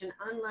conversation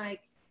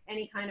unlike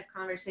any kind of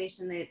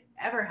conversation they'd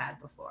ever had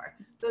before.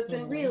 So it's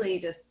been really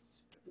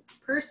just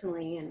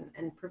personally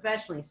and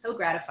professionally so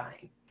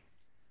gratifying.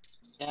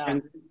 Yeah.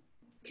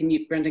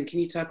 Brendan, can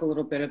you talk a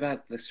little bit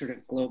about the sort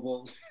of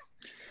global,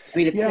 I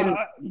mean, it's been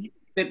a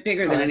bit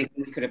bigger than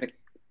anything we could have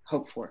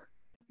hoped for.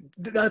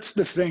 That's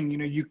the thing,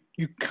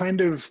 you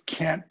kind of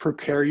can't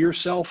prepare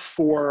yourself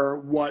for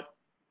what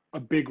a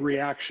big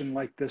reaction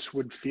like this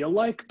would feel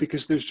like,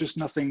 because there's just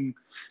nothing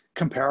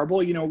comparable.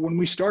 When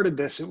we started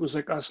this, it was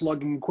like us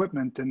lugging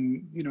equipment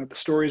and, the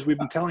stories we've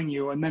been telling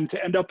you, and then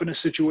to end up in a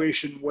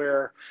situation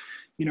where,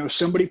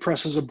 somebody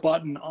presses a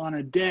button on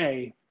a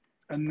day,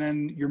 and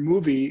then your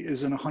movie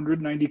is in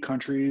 190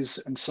 countries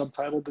and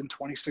subtitled in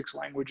 26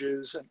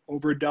 languages and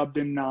overdubbed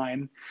in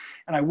 9.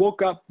 And I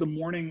woke up the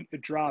morning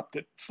it dropped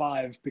at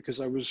 5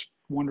 because I was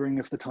wondering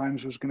if the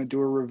Times was going to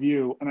do a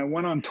review. And I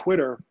went on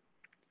Twitter,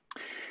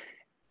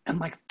 and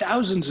like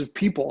thousands of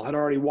people had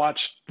already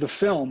watched the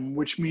film,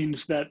 which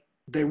means that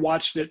they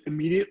watched it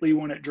immediately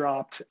when it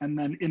dropped. And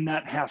then in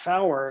that half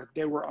hour,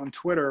 they were on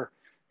Twitter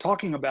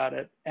talking about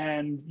it.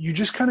 And you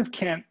just kind of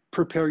can't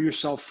prepare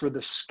yourself for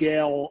the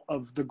scale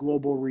of the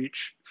global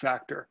reach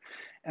factor.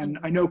 And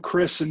I know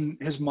Chris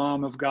and his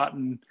mom have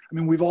gotten,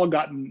 we've all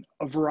gotten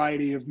a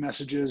variety of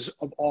messages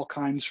of all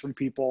kinds from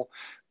people,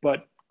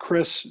 but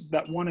Chris,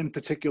 that one in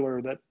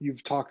particular that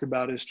you've talked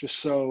about is just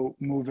so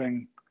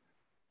moving.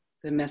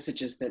 The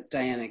messages that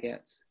Diana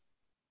gets.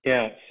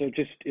 Yeah, so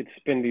just it's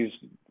been this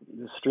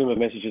stream of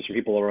messages from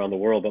people around the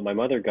world, but my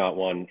mother got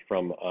one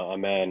from a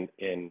man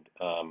in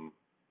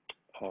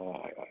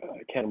I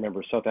can't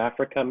remember, South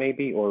Africa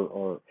maybe,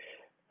 or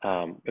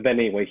but then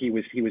anyway, he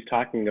was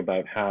talking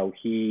about how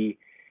he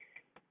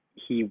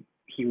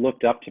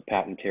looked up to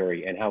Pat and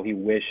Terry and how he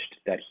wished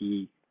that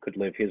he could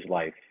live his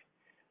life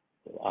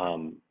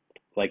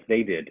like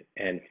they did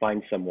and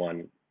find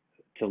someone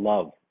to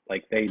love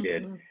like they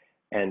did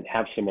and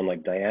have someone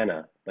like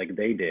Diana like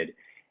they did.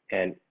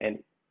 And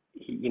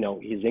he, you know,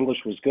 his English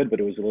was good, but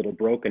it was a little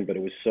broken, but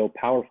it was so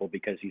powerful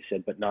because he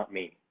said, but not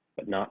me,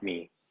 but not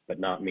me, but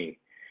not me.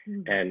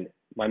 And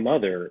my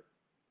mother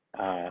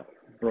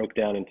broke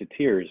down into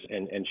tears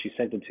and she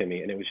sent it to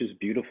me, and it was just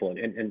beautiful.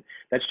 And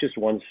that's just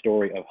one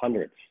story of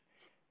hundreds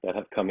that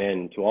have come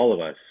in to all of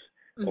us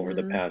over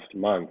the past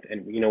month.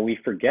 And, you know, we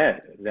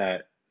forget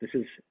that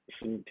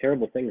some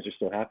terrible things are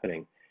still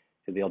happening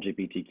to the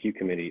LGBTQ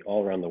community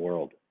all around the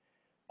world.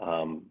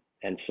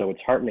 And so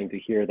it's heartening to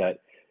hear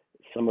that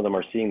some of them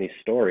are seeing this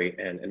story,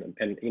 and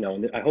you know,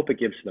 and I hope it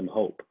gives them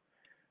hope.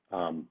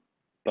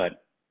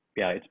 But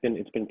yeah,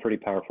 it's been pretty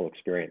powerful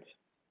experience.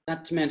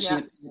 Not to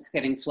mention it's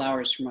getting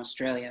flowers from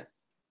Australia.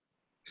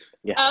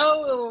 Yeah.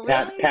 Oh,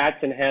 really?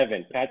 Pat's in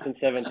heaven. Pat's in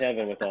seventh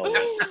heaven with all of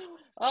us.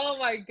 Oh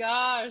my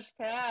gosh,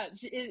 Pat.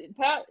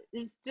 Pat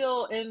is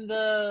still in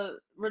the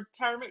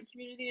retirement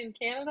community in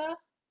Canada?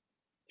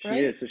 She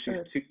right? is. So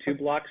she's two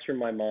blocks from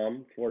my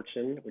mom,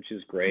 Fortune, which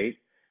is great.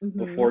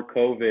 Mm-hmm. Before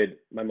COVID,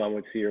 my mom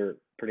would see her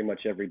pretty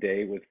much every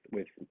day with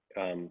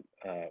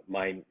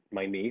my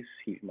niece.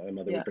 My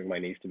mother would bring my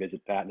niece to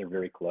visit Pat, and they're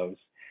very close.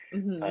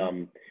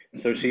 Mm-hmm.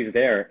 So she's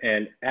there.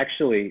 And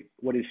actually,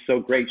 what is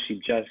so great,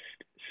 she just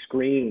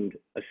screened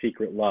A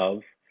Secret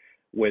Love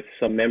with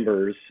some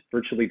members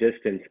virtually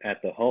distanced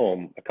at the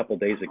home a couple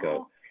days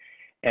ago.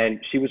 And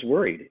she was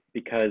worried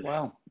because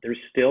there's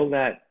still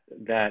that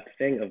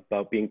thing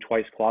about being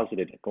twice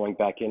closeted, going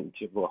back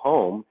into a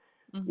home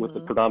with the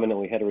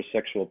predominantly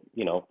heterosexual,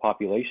 you know,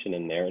 population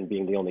in there and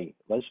being the only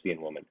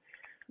lesbian woman.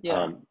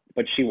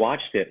 But she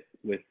watched it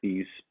with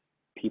these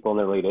people in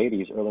their late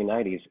 80s, early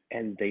 90s,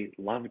 and they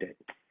loved it.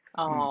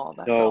 Oh,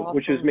 that's so awesome.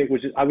 which was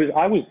I was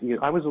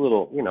a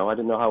little, you know, I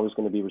didn't know how it was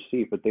going to be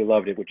received, but they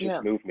loved it, which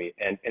just moved me,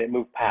 and it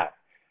moved Pat.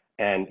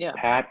 And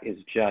Pat is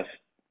just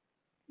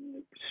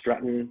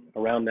strutting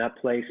around that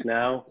place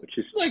now, which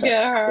is look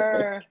at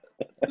her.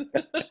 And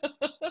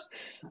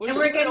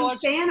we're getting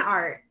fan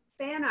art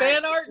too.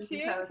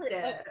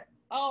 Posted.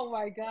 Oh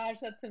my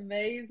gosh, that's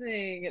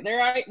amazing.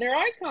 They're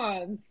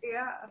icons.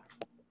 Yeah.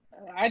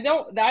 I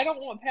don't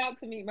want Pat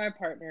to meet my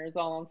partner, is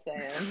all I'm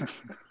saying.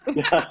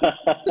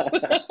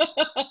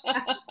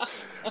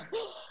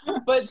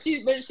 but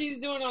she's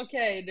doing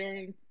okay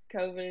during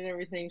COVID and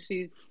everything.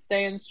 She's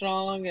staying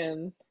strong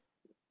and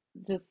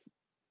just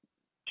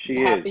she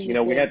happy. Is. You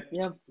know, we had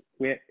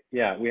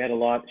a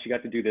lot. She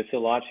got to do this a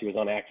lot. She was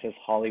on Access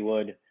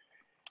Hollywood.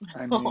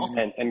 I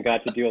mean, and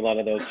got to do a lot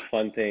of those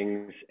fun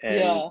things,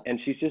 and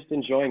she's just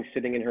enjoying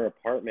sitting in her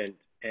apartment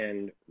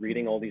and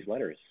reading all these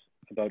letters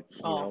about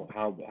you know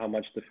how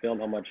much the film,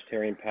 how much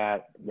Terry and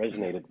Pat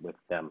resonated with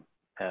them,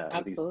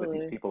 with these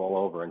people all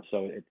over, and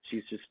so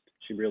she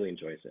really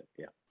enjoys it.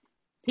 Yeah.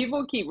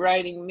 People keep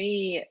writing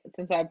me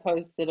since I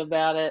posted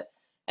about it,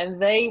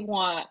 and they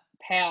want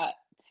Pat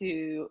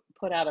to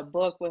put out a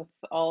book with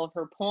all of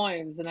her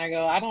poems, and I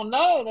go, I don't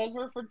know, those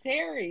were for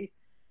Terry,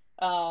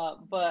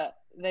 but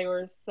they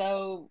were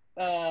so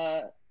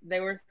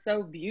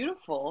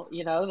beautiful,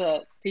 you know,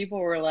 that people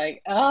were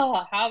like,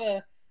 oh, how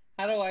do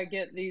I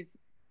get these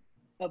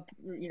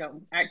you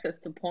know, access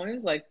to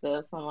poems like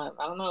this? I'm like,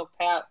 I don't know,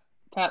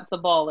 Pat's a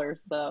baller,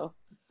 so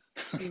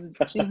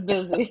she's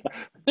busy.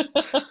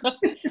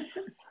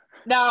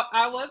 Now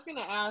I was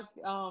gonna ask,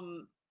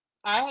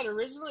 I had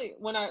originally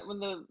when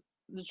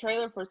the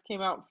trailer first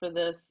came out for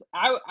this,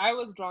 I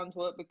was drawn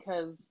to it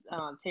because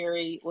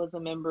Terry was a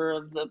member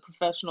of the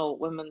Professional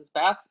Women's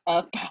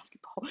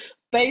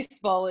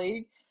Baseball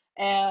League,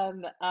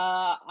 and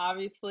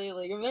obviously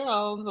League of Their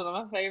Own is one of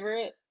my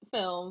favorite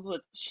films,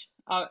 which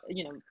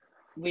you know,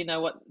 we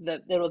know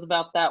that it was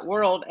about that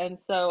world, and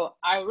so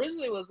I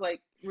originally was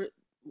like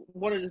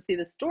wanted to see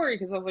the story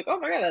because I was like, oh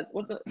my god,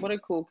 what a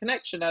cool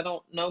connection. I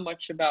don't know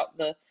much about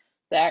the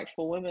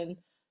actual women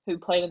who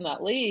played in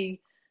that league.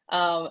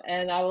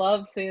 And I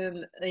love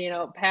seeing, you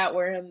know, Pat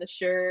wearing the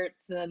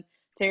shirts and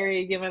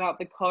Terry giving out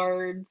the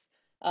cards,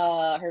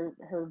 the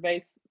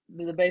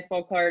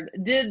baseball card.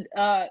 Did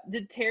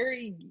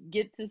Terry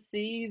get to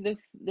see the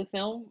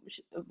film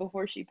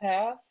before she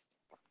passed?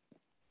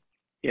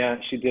 Yeah,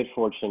 she did,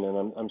 Fortune,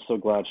 and I'm so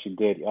glad she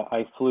did.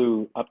 I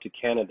flew up to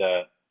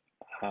Canada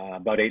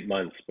about 8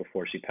 months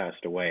before she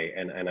passed away,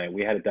 and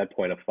we had at that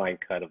point a fine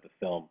cut of the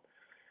film.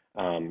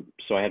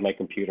 So I had my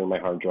computer, my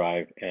hard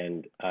drive,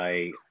 and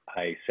I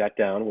sat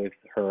down with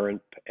her and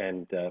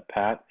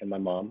Pat and my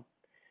mom,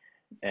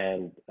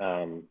 and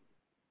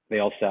they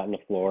all sat on the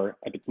floor.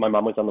 My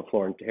mom was on the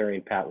floor, and Terry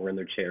and Pat were in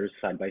their chairs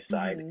side by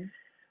side,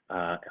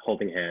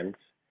 holding hands,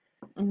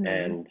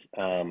 and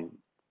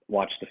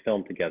watched the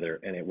film together.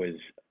 And it was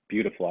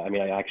beautiful. I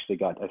mean, I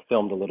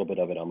filmed a little bit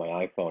of it on my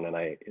iPhone, and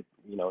it's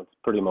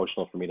pretty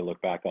emotional for me to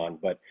look back on.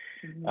 But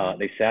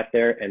they sat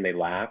there and they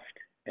laughed,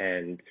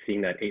 and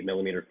seeing that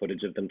 8mm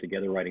footage of them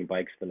together riding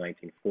bikes in the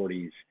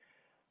 1940s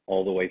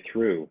all the way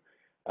through,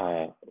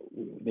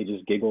 they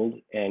just giggled,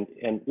 and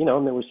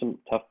there were some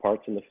tough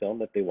parts in the film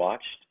that they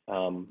watched,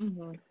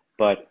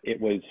 but it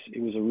was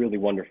a really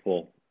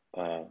wonderful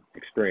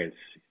experience,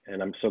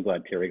 and I'm so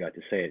glad Terry got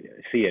to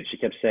see it. She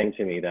kept saying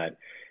to me that,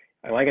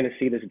 am I going to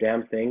see this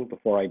damn thing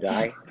before I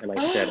die? And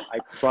I said, I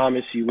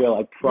promise you will.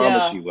 I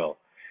promise you will.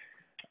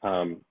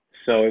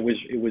 So it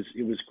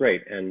was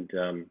great, and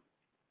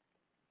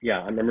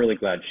I'm really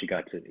glad she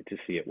got to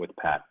see it with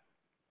Pat.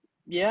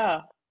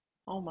 Yeah.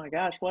 Oh my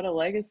gosh, what a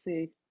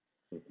legacy.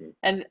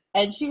 And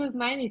she was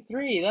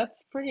 93.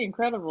 That's pretty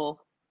incredible.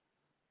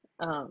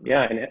 And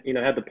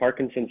had the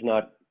Parkinson's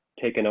not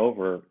taken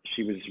over,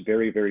 she was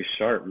very, very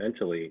sharp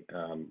mentally.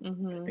 I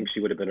think she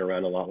would have been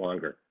around a lot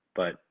longer.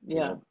 But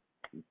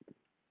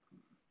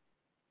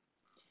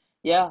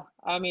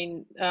I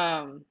mean,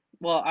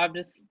 well, I'm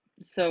just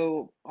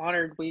so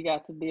honored we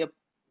got to be a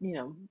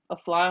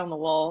fly on the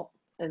wall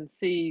and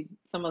see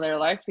some of their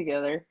life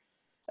together.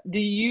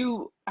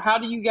 How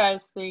do you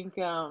guys think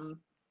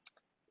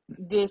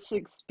this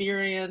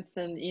experience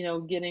and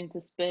getting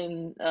to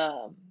spend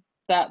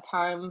that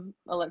time,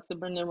 Alexa,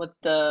 Brendan, with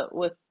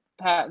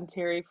Pat and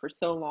Terry for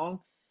so long,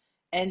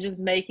 and just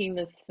making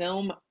this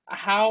film,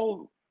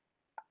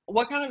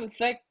 what kind of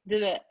effect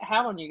did it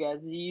have on you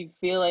guys? Do you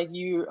feel like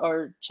you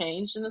are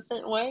changed in a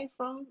certain way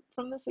from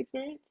this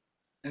experience?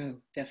 Oh,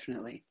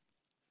 definitely.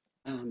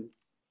 I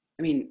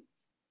mean,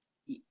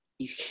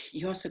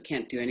 you also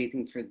can't do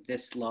anything for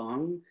this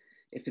long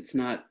if it's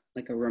not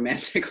like a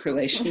romantic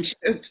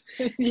relationship.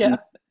 Yeah.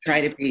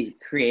 Try to be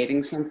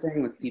creating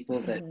something with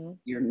people that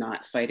you're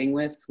not fighting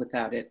with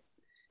without it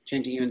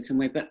changing you in some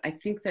way. But I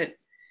think that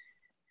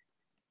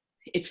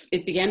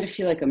it began to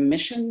feel like a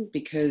mission,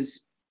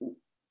 because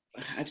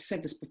I've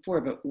said this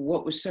before, but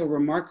what was so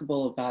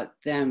remarkable about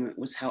them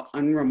was how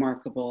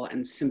unremarkable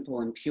and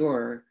simple and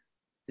pure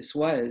this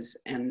was.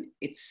 And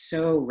it's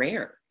so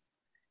rare.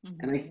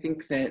 And I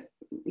think that,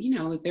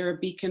 they're a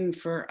beacon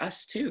for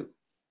us too.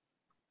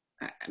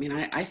 I mean,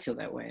 I feel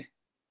that way.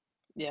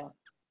 Yeah.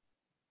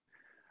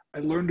 I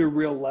learned a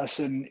real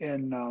lesson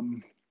in,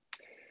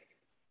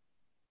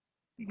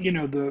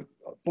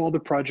 all the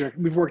project.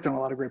 We've worked on a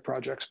lot of great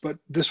projects, but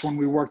this one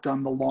we worked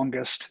on the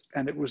longest,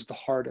 and it was the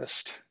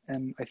hardest.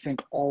 And I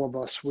think all of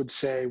us would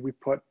say we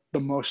put the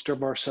most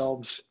of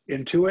ourselves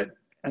into it.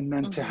 And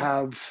then to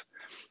have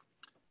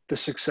the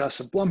success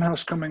of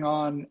Blumhouse coming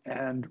on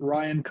and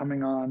Ryan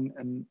coming on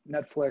and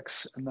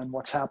Netflix, and then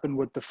what's happened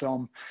with the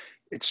film,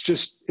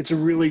 it's a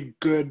really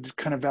good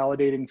kind of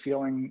validating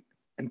feeling,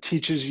 and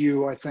teaches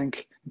you, I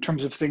think, in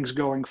terms of things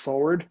going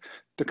forward,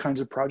 the kinds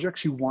of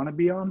projects you want to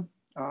be on,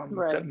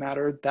 that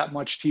matter that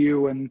much to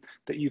you, and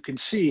that you can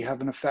see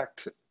have an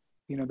effect,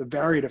 the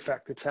varied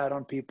effect it's had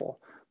on people.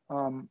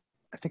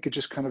 I think it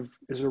just kind of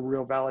is a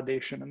real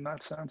validation in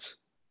that sense.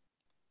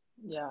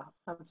 Yeah,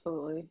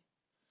 absolutely.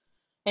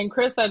 And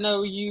Chris, I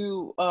know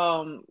you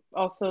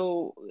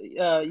also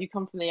you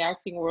come from the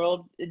acting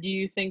world. Do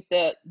you think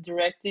that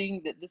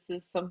directing, that this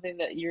is something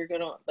that you're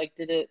gonna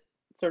did it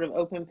sort of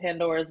open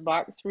Pandora's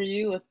box for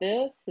you with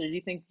this, or do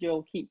you think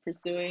you'll keep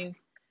pursuing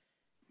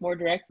more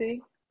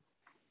directing?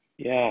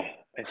 Yeah,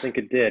 I think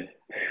it did.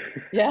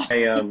 Yeah.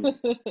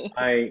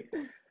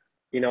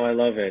 I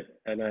love it,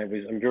 and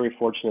I'm very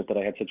fortunate that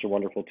I had such a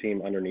wonderful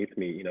team underneath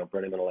me.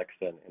 Brendan and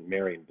Alexa and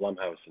Mary and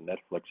Blumhouse and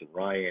Netflix and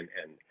Ryan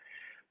and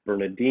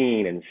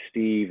Bernadine and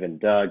Steve and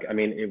Doug. I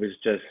mean, it was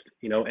just,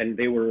 and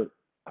they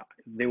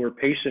were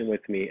patient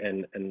with me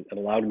and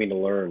allowed me to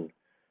learn.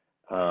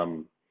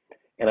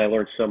 And I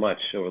learned so much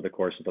over the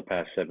course of the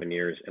past 7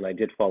 years, and I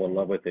did fall in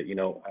love with it.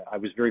 I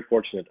was very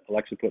fortunate.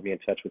 Alexa put me in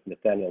touch with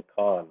Nathaniel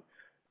Kahn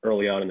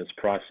early on in this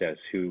process,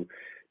 who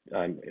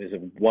is a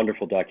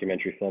wonderful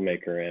documentary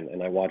filmmaker,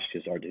 and I watched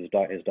his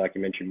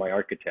documentary, My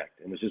Architect,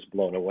 and was just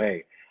blown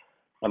away.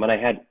 And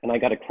I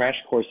got a crash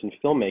course in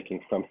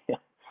filmmaking from him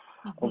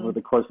over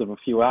the course of a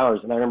few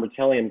hours. And I remember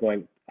telling him,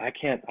 going, I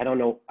can't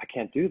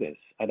do this.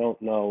 I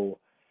don't know.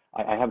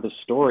 I have the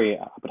story,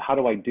 but how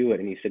do I do it?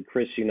 And he said,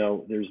 Chris,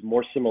 there's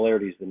more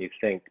similarities than you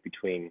think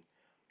between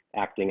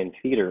acting and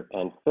theater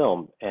and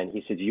film. And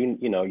he said, you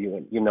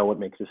know what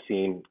makes a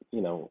scene,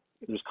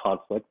 there's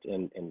conflict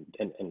and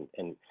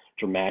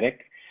dramatic.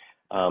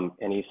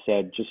 And he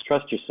said, just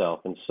trust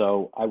yourself. And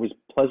so I was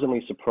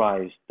pleasantly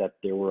surprised that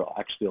there were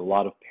actually a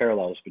lot of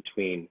parallels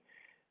between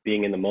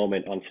being in the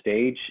moment on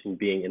stage and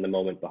being in the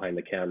moment behind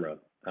the camera.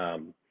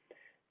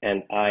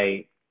 And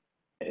I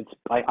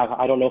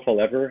don't know if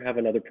I'll ever have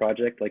another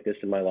project like this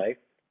in my life.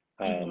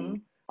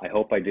 I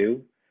hope I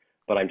do,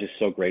 but I'm just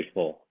so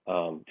grateful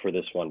for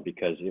this one,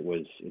 because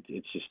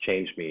it's just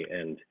changed me.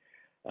 And,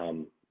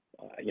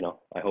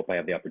 I hope I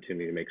have the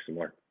opportunity to make some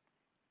more.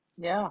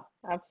 Yeah,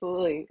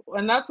 absolutely.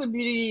 And that's the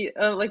beauty,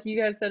 like you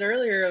guys said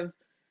earlier, of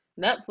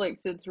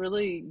Netflix. It's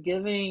really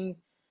giving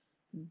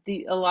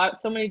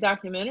so many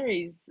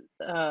documentaries,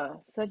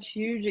 such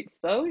huge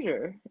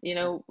exposure. You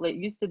know, it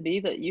used to be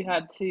that you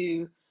had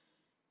to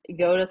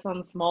go to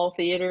some small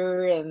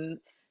theater and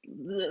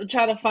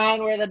try to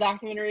find where the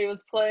documentary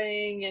was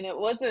playing, and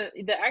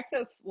the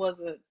access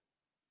wasn't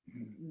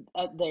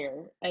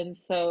there. And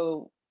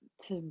so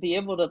to be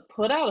able to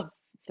put out a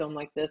film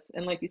like this,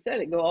 and like you said,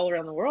 it go all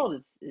around the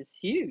world, is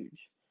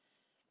huge.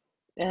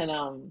 And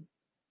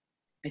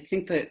I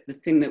think that the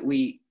thing that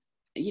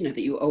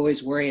that you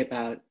always worry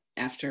about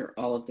after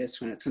all of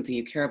this, when it's something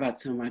you care about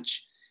so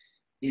much,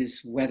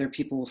 is whether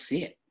people will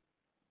see it.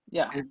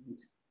 Yeah. And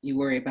you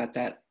worry about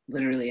that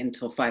literally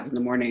until 5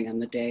 a.m. on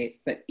the day.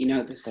 But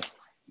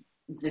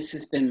this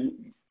has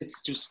been,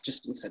 it's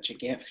just been such a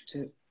gift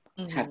to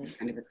have this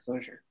kind of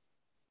exposure.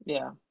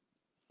 Yeah.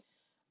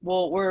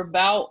 Well, we're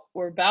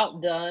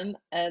about done,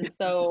 and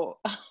so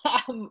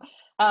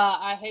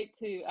I hate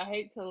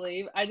to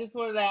leave. I just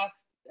wanted to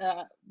ask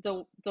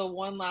the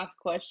one last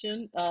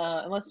question.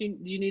 Unless you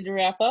need to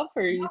wrap up,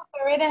 or you? No,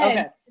 go right ahead.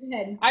 Okay. Go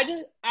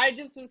ahead. I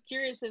just was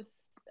curious if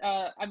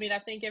I mean, I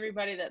think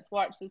everybody that's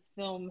watched this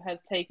film has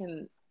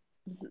taken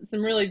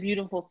some really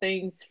beautiful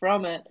things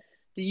from it.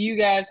 Do you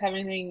guys have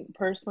anything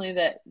personally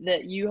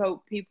that you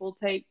hope people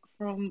take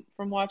from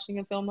watching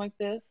a film like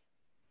this?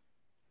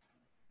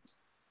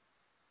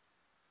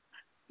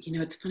 You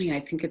know, it's funny.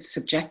 I think it's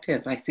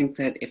subjective. I think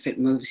that if it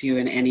moves you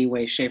in any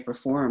way, shape, or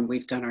form,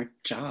 we've done our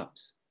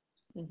jobs.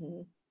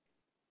 Mm-hmm.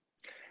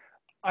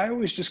 I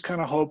always just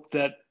kind of hope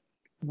that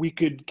we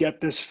could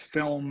get this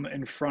film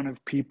in front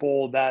of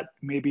people that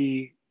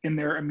maybe in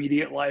their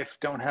immediate life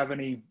don't have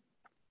any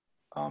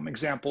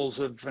examples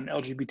of an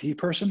LGBT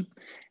person,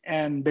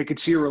 and they could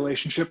see a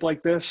relationship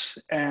like this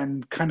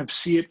and kind of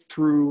see it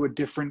through a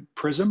different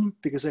prism,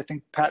 because I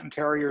think Pat and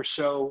Terry are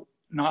so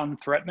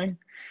non-threatening.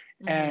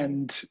 Mm-hmm.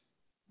 And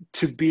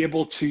to be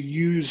able to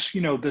use,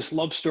 this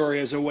love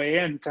story as a way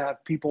in to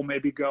have people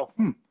maybe go,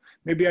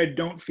 maybe I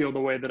don't feel the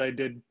way that I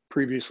did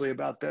previously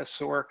about this,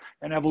 or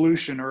an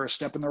evolution or a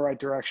step in the right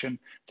direction.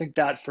 I think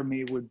that for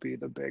me would be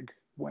the big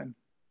win.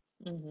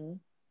 Mm-hmm.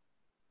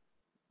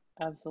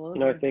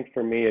 Absolutely. I think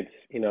for me,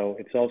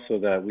 it's also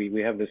that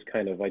we have this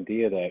kind of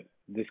idea that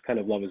this kind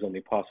of love is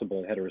only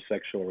possible in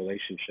heterosexual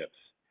relationships.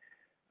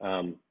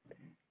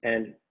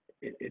 And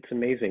it's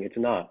amazing. It's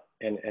not.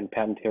 And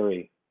Pat and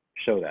Terry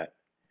show that.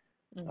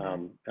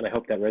 Mm-hmm. And I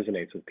hope that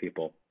resonates with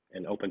people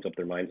and opens up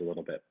their minds a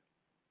little bit.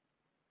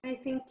 I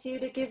think too,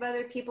 to give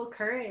other people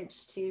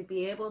courage to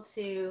be able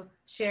to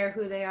share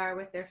who they are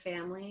with their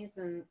families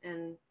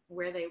and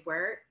where they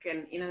work.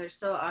 And, there's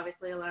still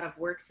obviously a lot of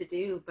work to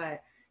do,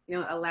 but,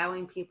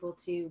 allowing people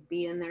to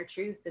be in their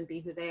truth and be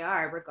who they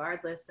are,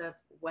 regardless of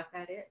what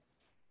that is.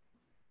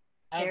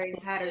 Terry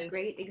and Pat are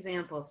great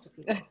examples to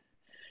people.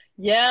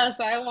 Yes,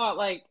 I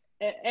want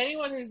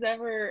anyone who's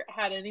ever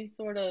had any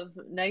sort of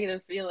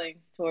negative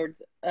feelings towards,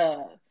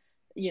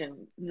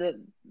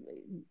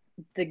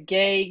 the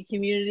gay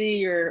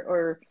community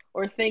or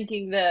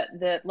thinking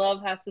that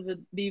love has to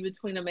be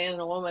between a man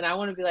and a woman. I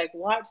want to be like,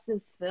 watch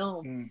this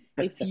film.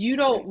 If you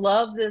don't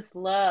love this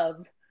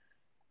love,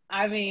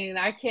 I mean,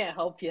 I can't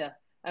help you.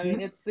 I mean,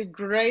 it's the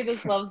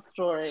greatest love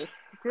story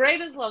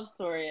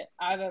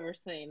I've ever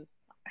seen,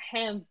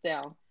 hands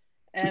down.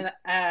 And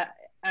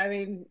I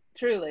mean,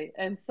 truly.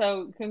 And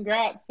so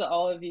congrats to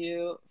all of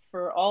you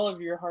for all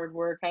of your hard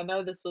work. I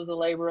know this was a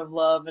labor of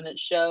love, and it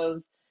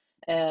shows.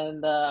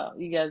 And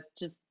you guys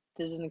just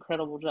did an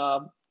incredible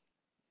job.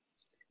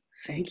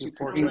 Thank you,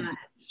 Fortune.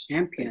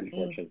 Champion.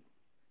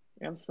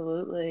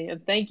 Absolutely.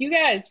 And thank you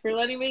guys for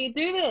letting me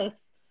do this.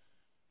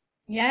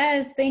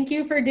 Yes, thank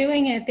you for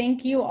doing it.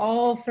 Thank you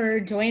all for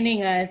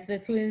joining us.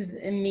 This was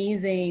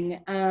amazing.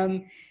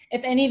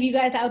 If any of you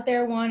guys out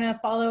there want to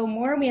follow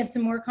more, we have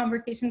some more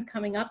conversations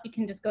coming up. You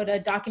can just go to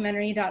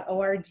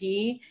documentary.org.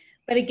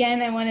 But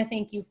again, I want to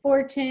thank you,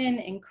 Fortune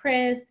and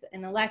Chris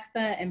and Alexa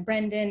and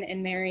Brendan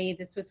and Mary.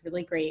 This was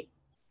really great.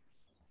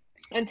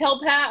 And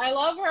tell Pat I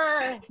love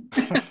her.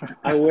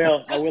 I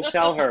will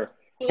tell her.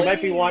 Please. She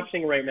might be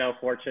watching right now,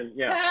 Fortune.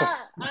 Yeah.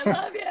 Pat, I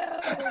love you.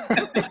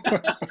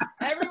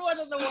 Everyone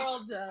in the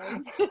world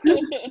does.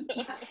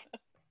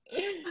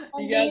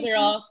 You guys are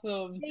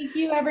awesome. Thank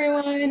you,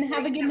 everyone.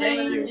 Have a good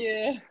night. Thank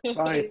you.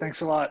 Bye. Thanks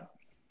a lot.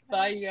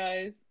 Bye, you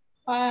guys.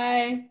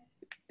 Bye.